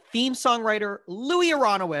theme songwriter, Louis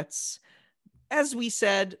Aronowitz. As we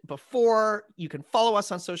said before, you can follow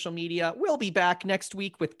us on social media. We'll be back next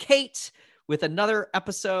week with Kate with another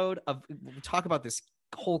episode of, we'll talk about this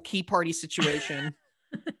whole key party situation.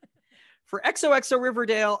 For XOXO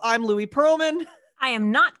Riverdale, I'm Louis Pearlman. I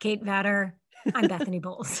am not Kate Vatter. I'm Bethany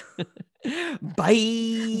Bowles.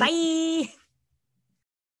 Bye. Bye.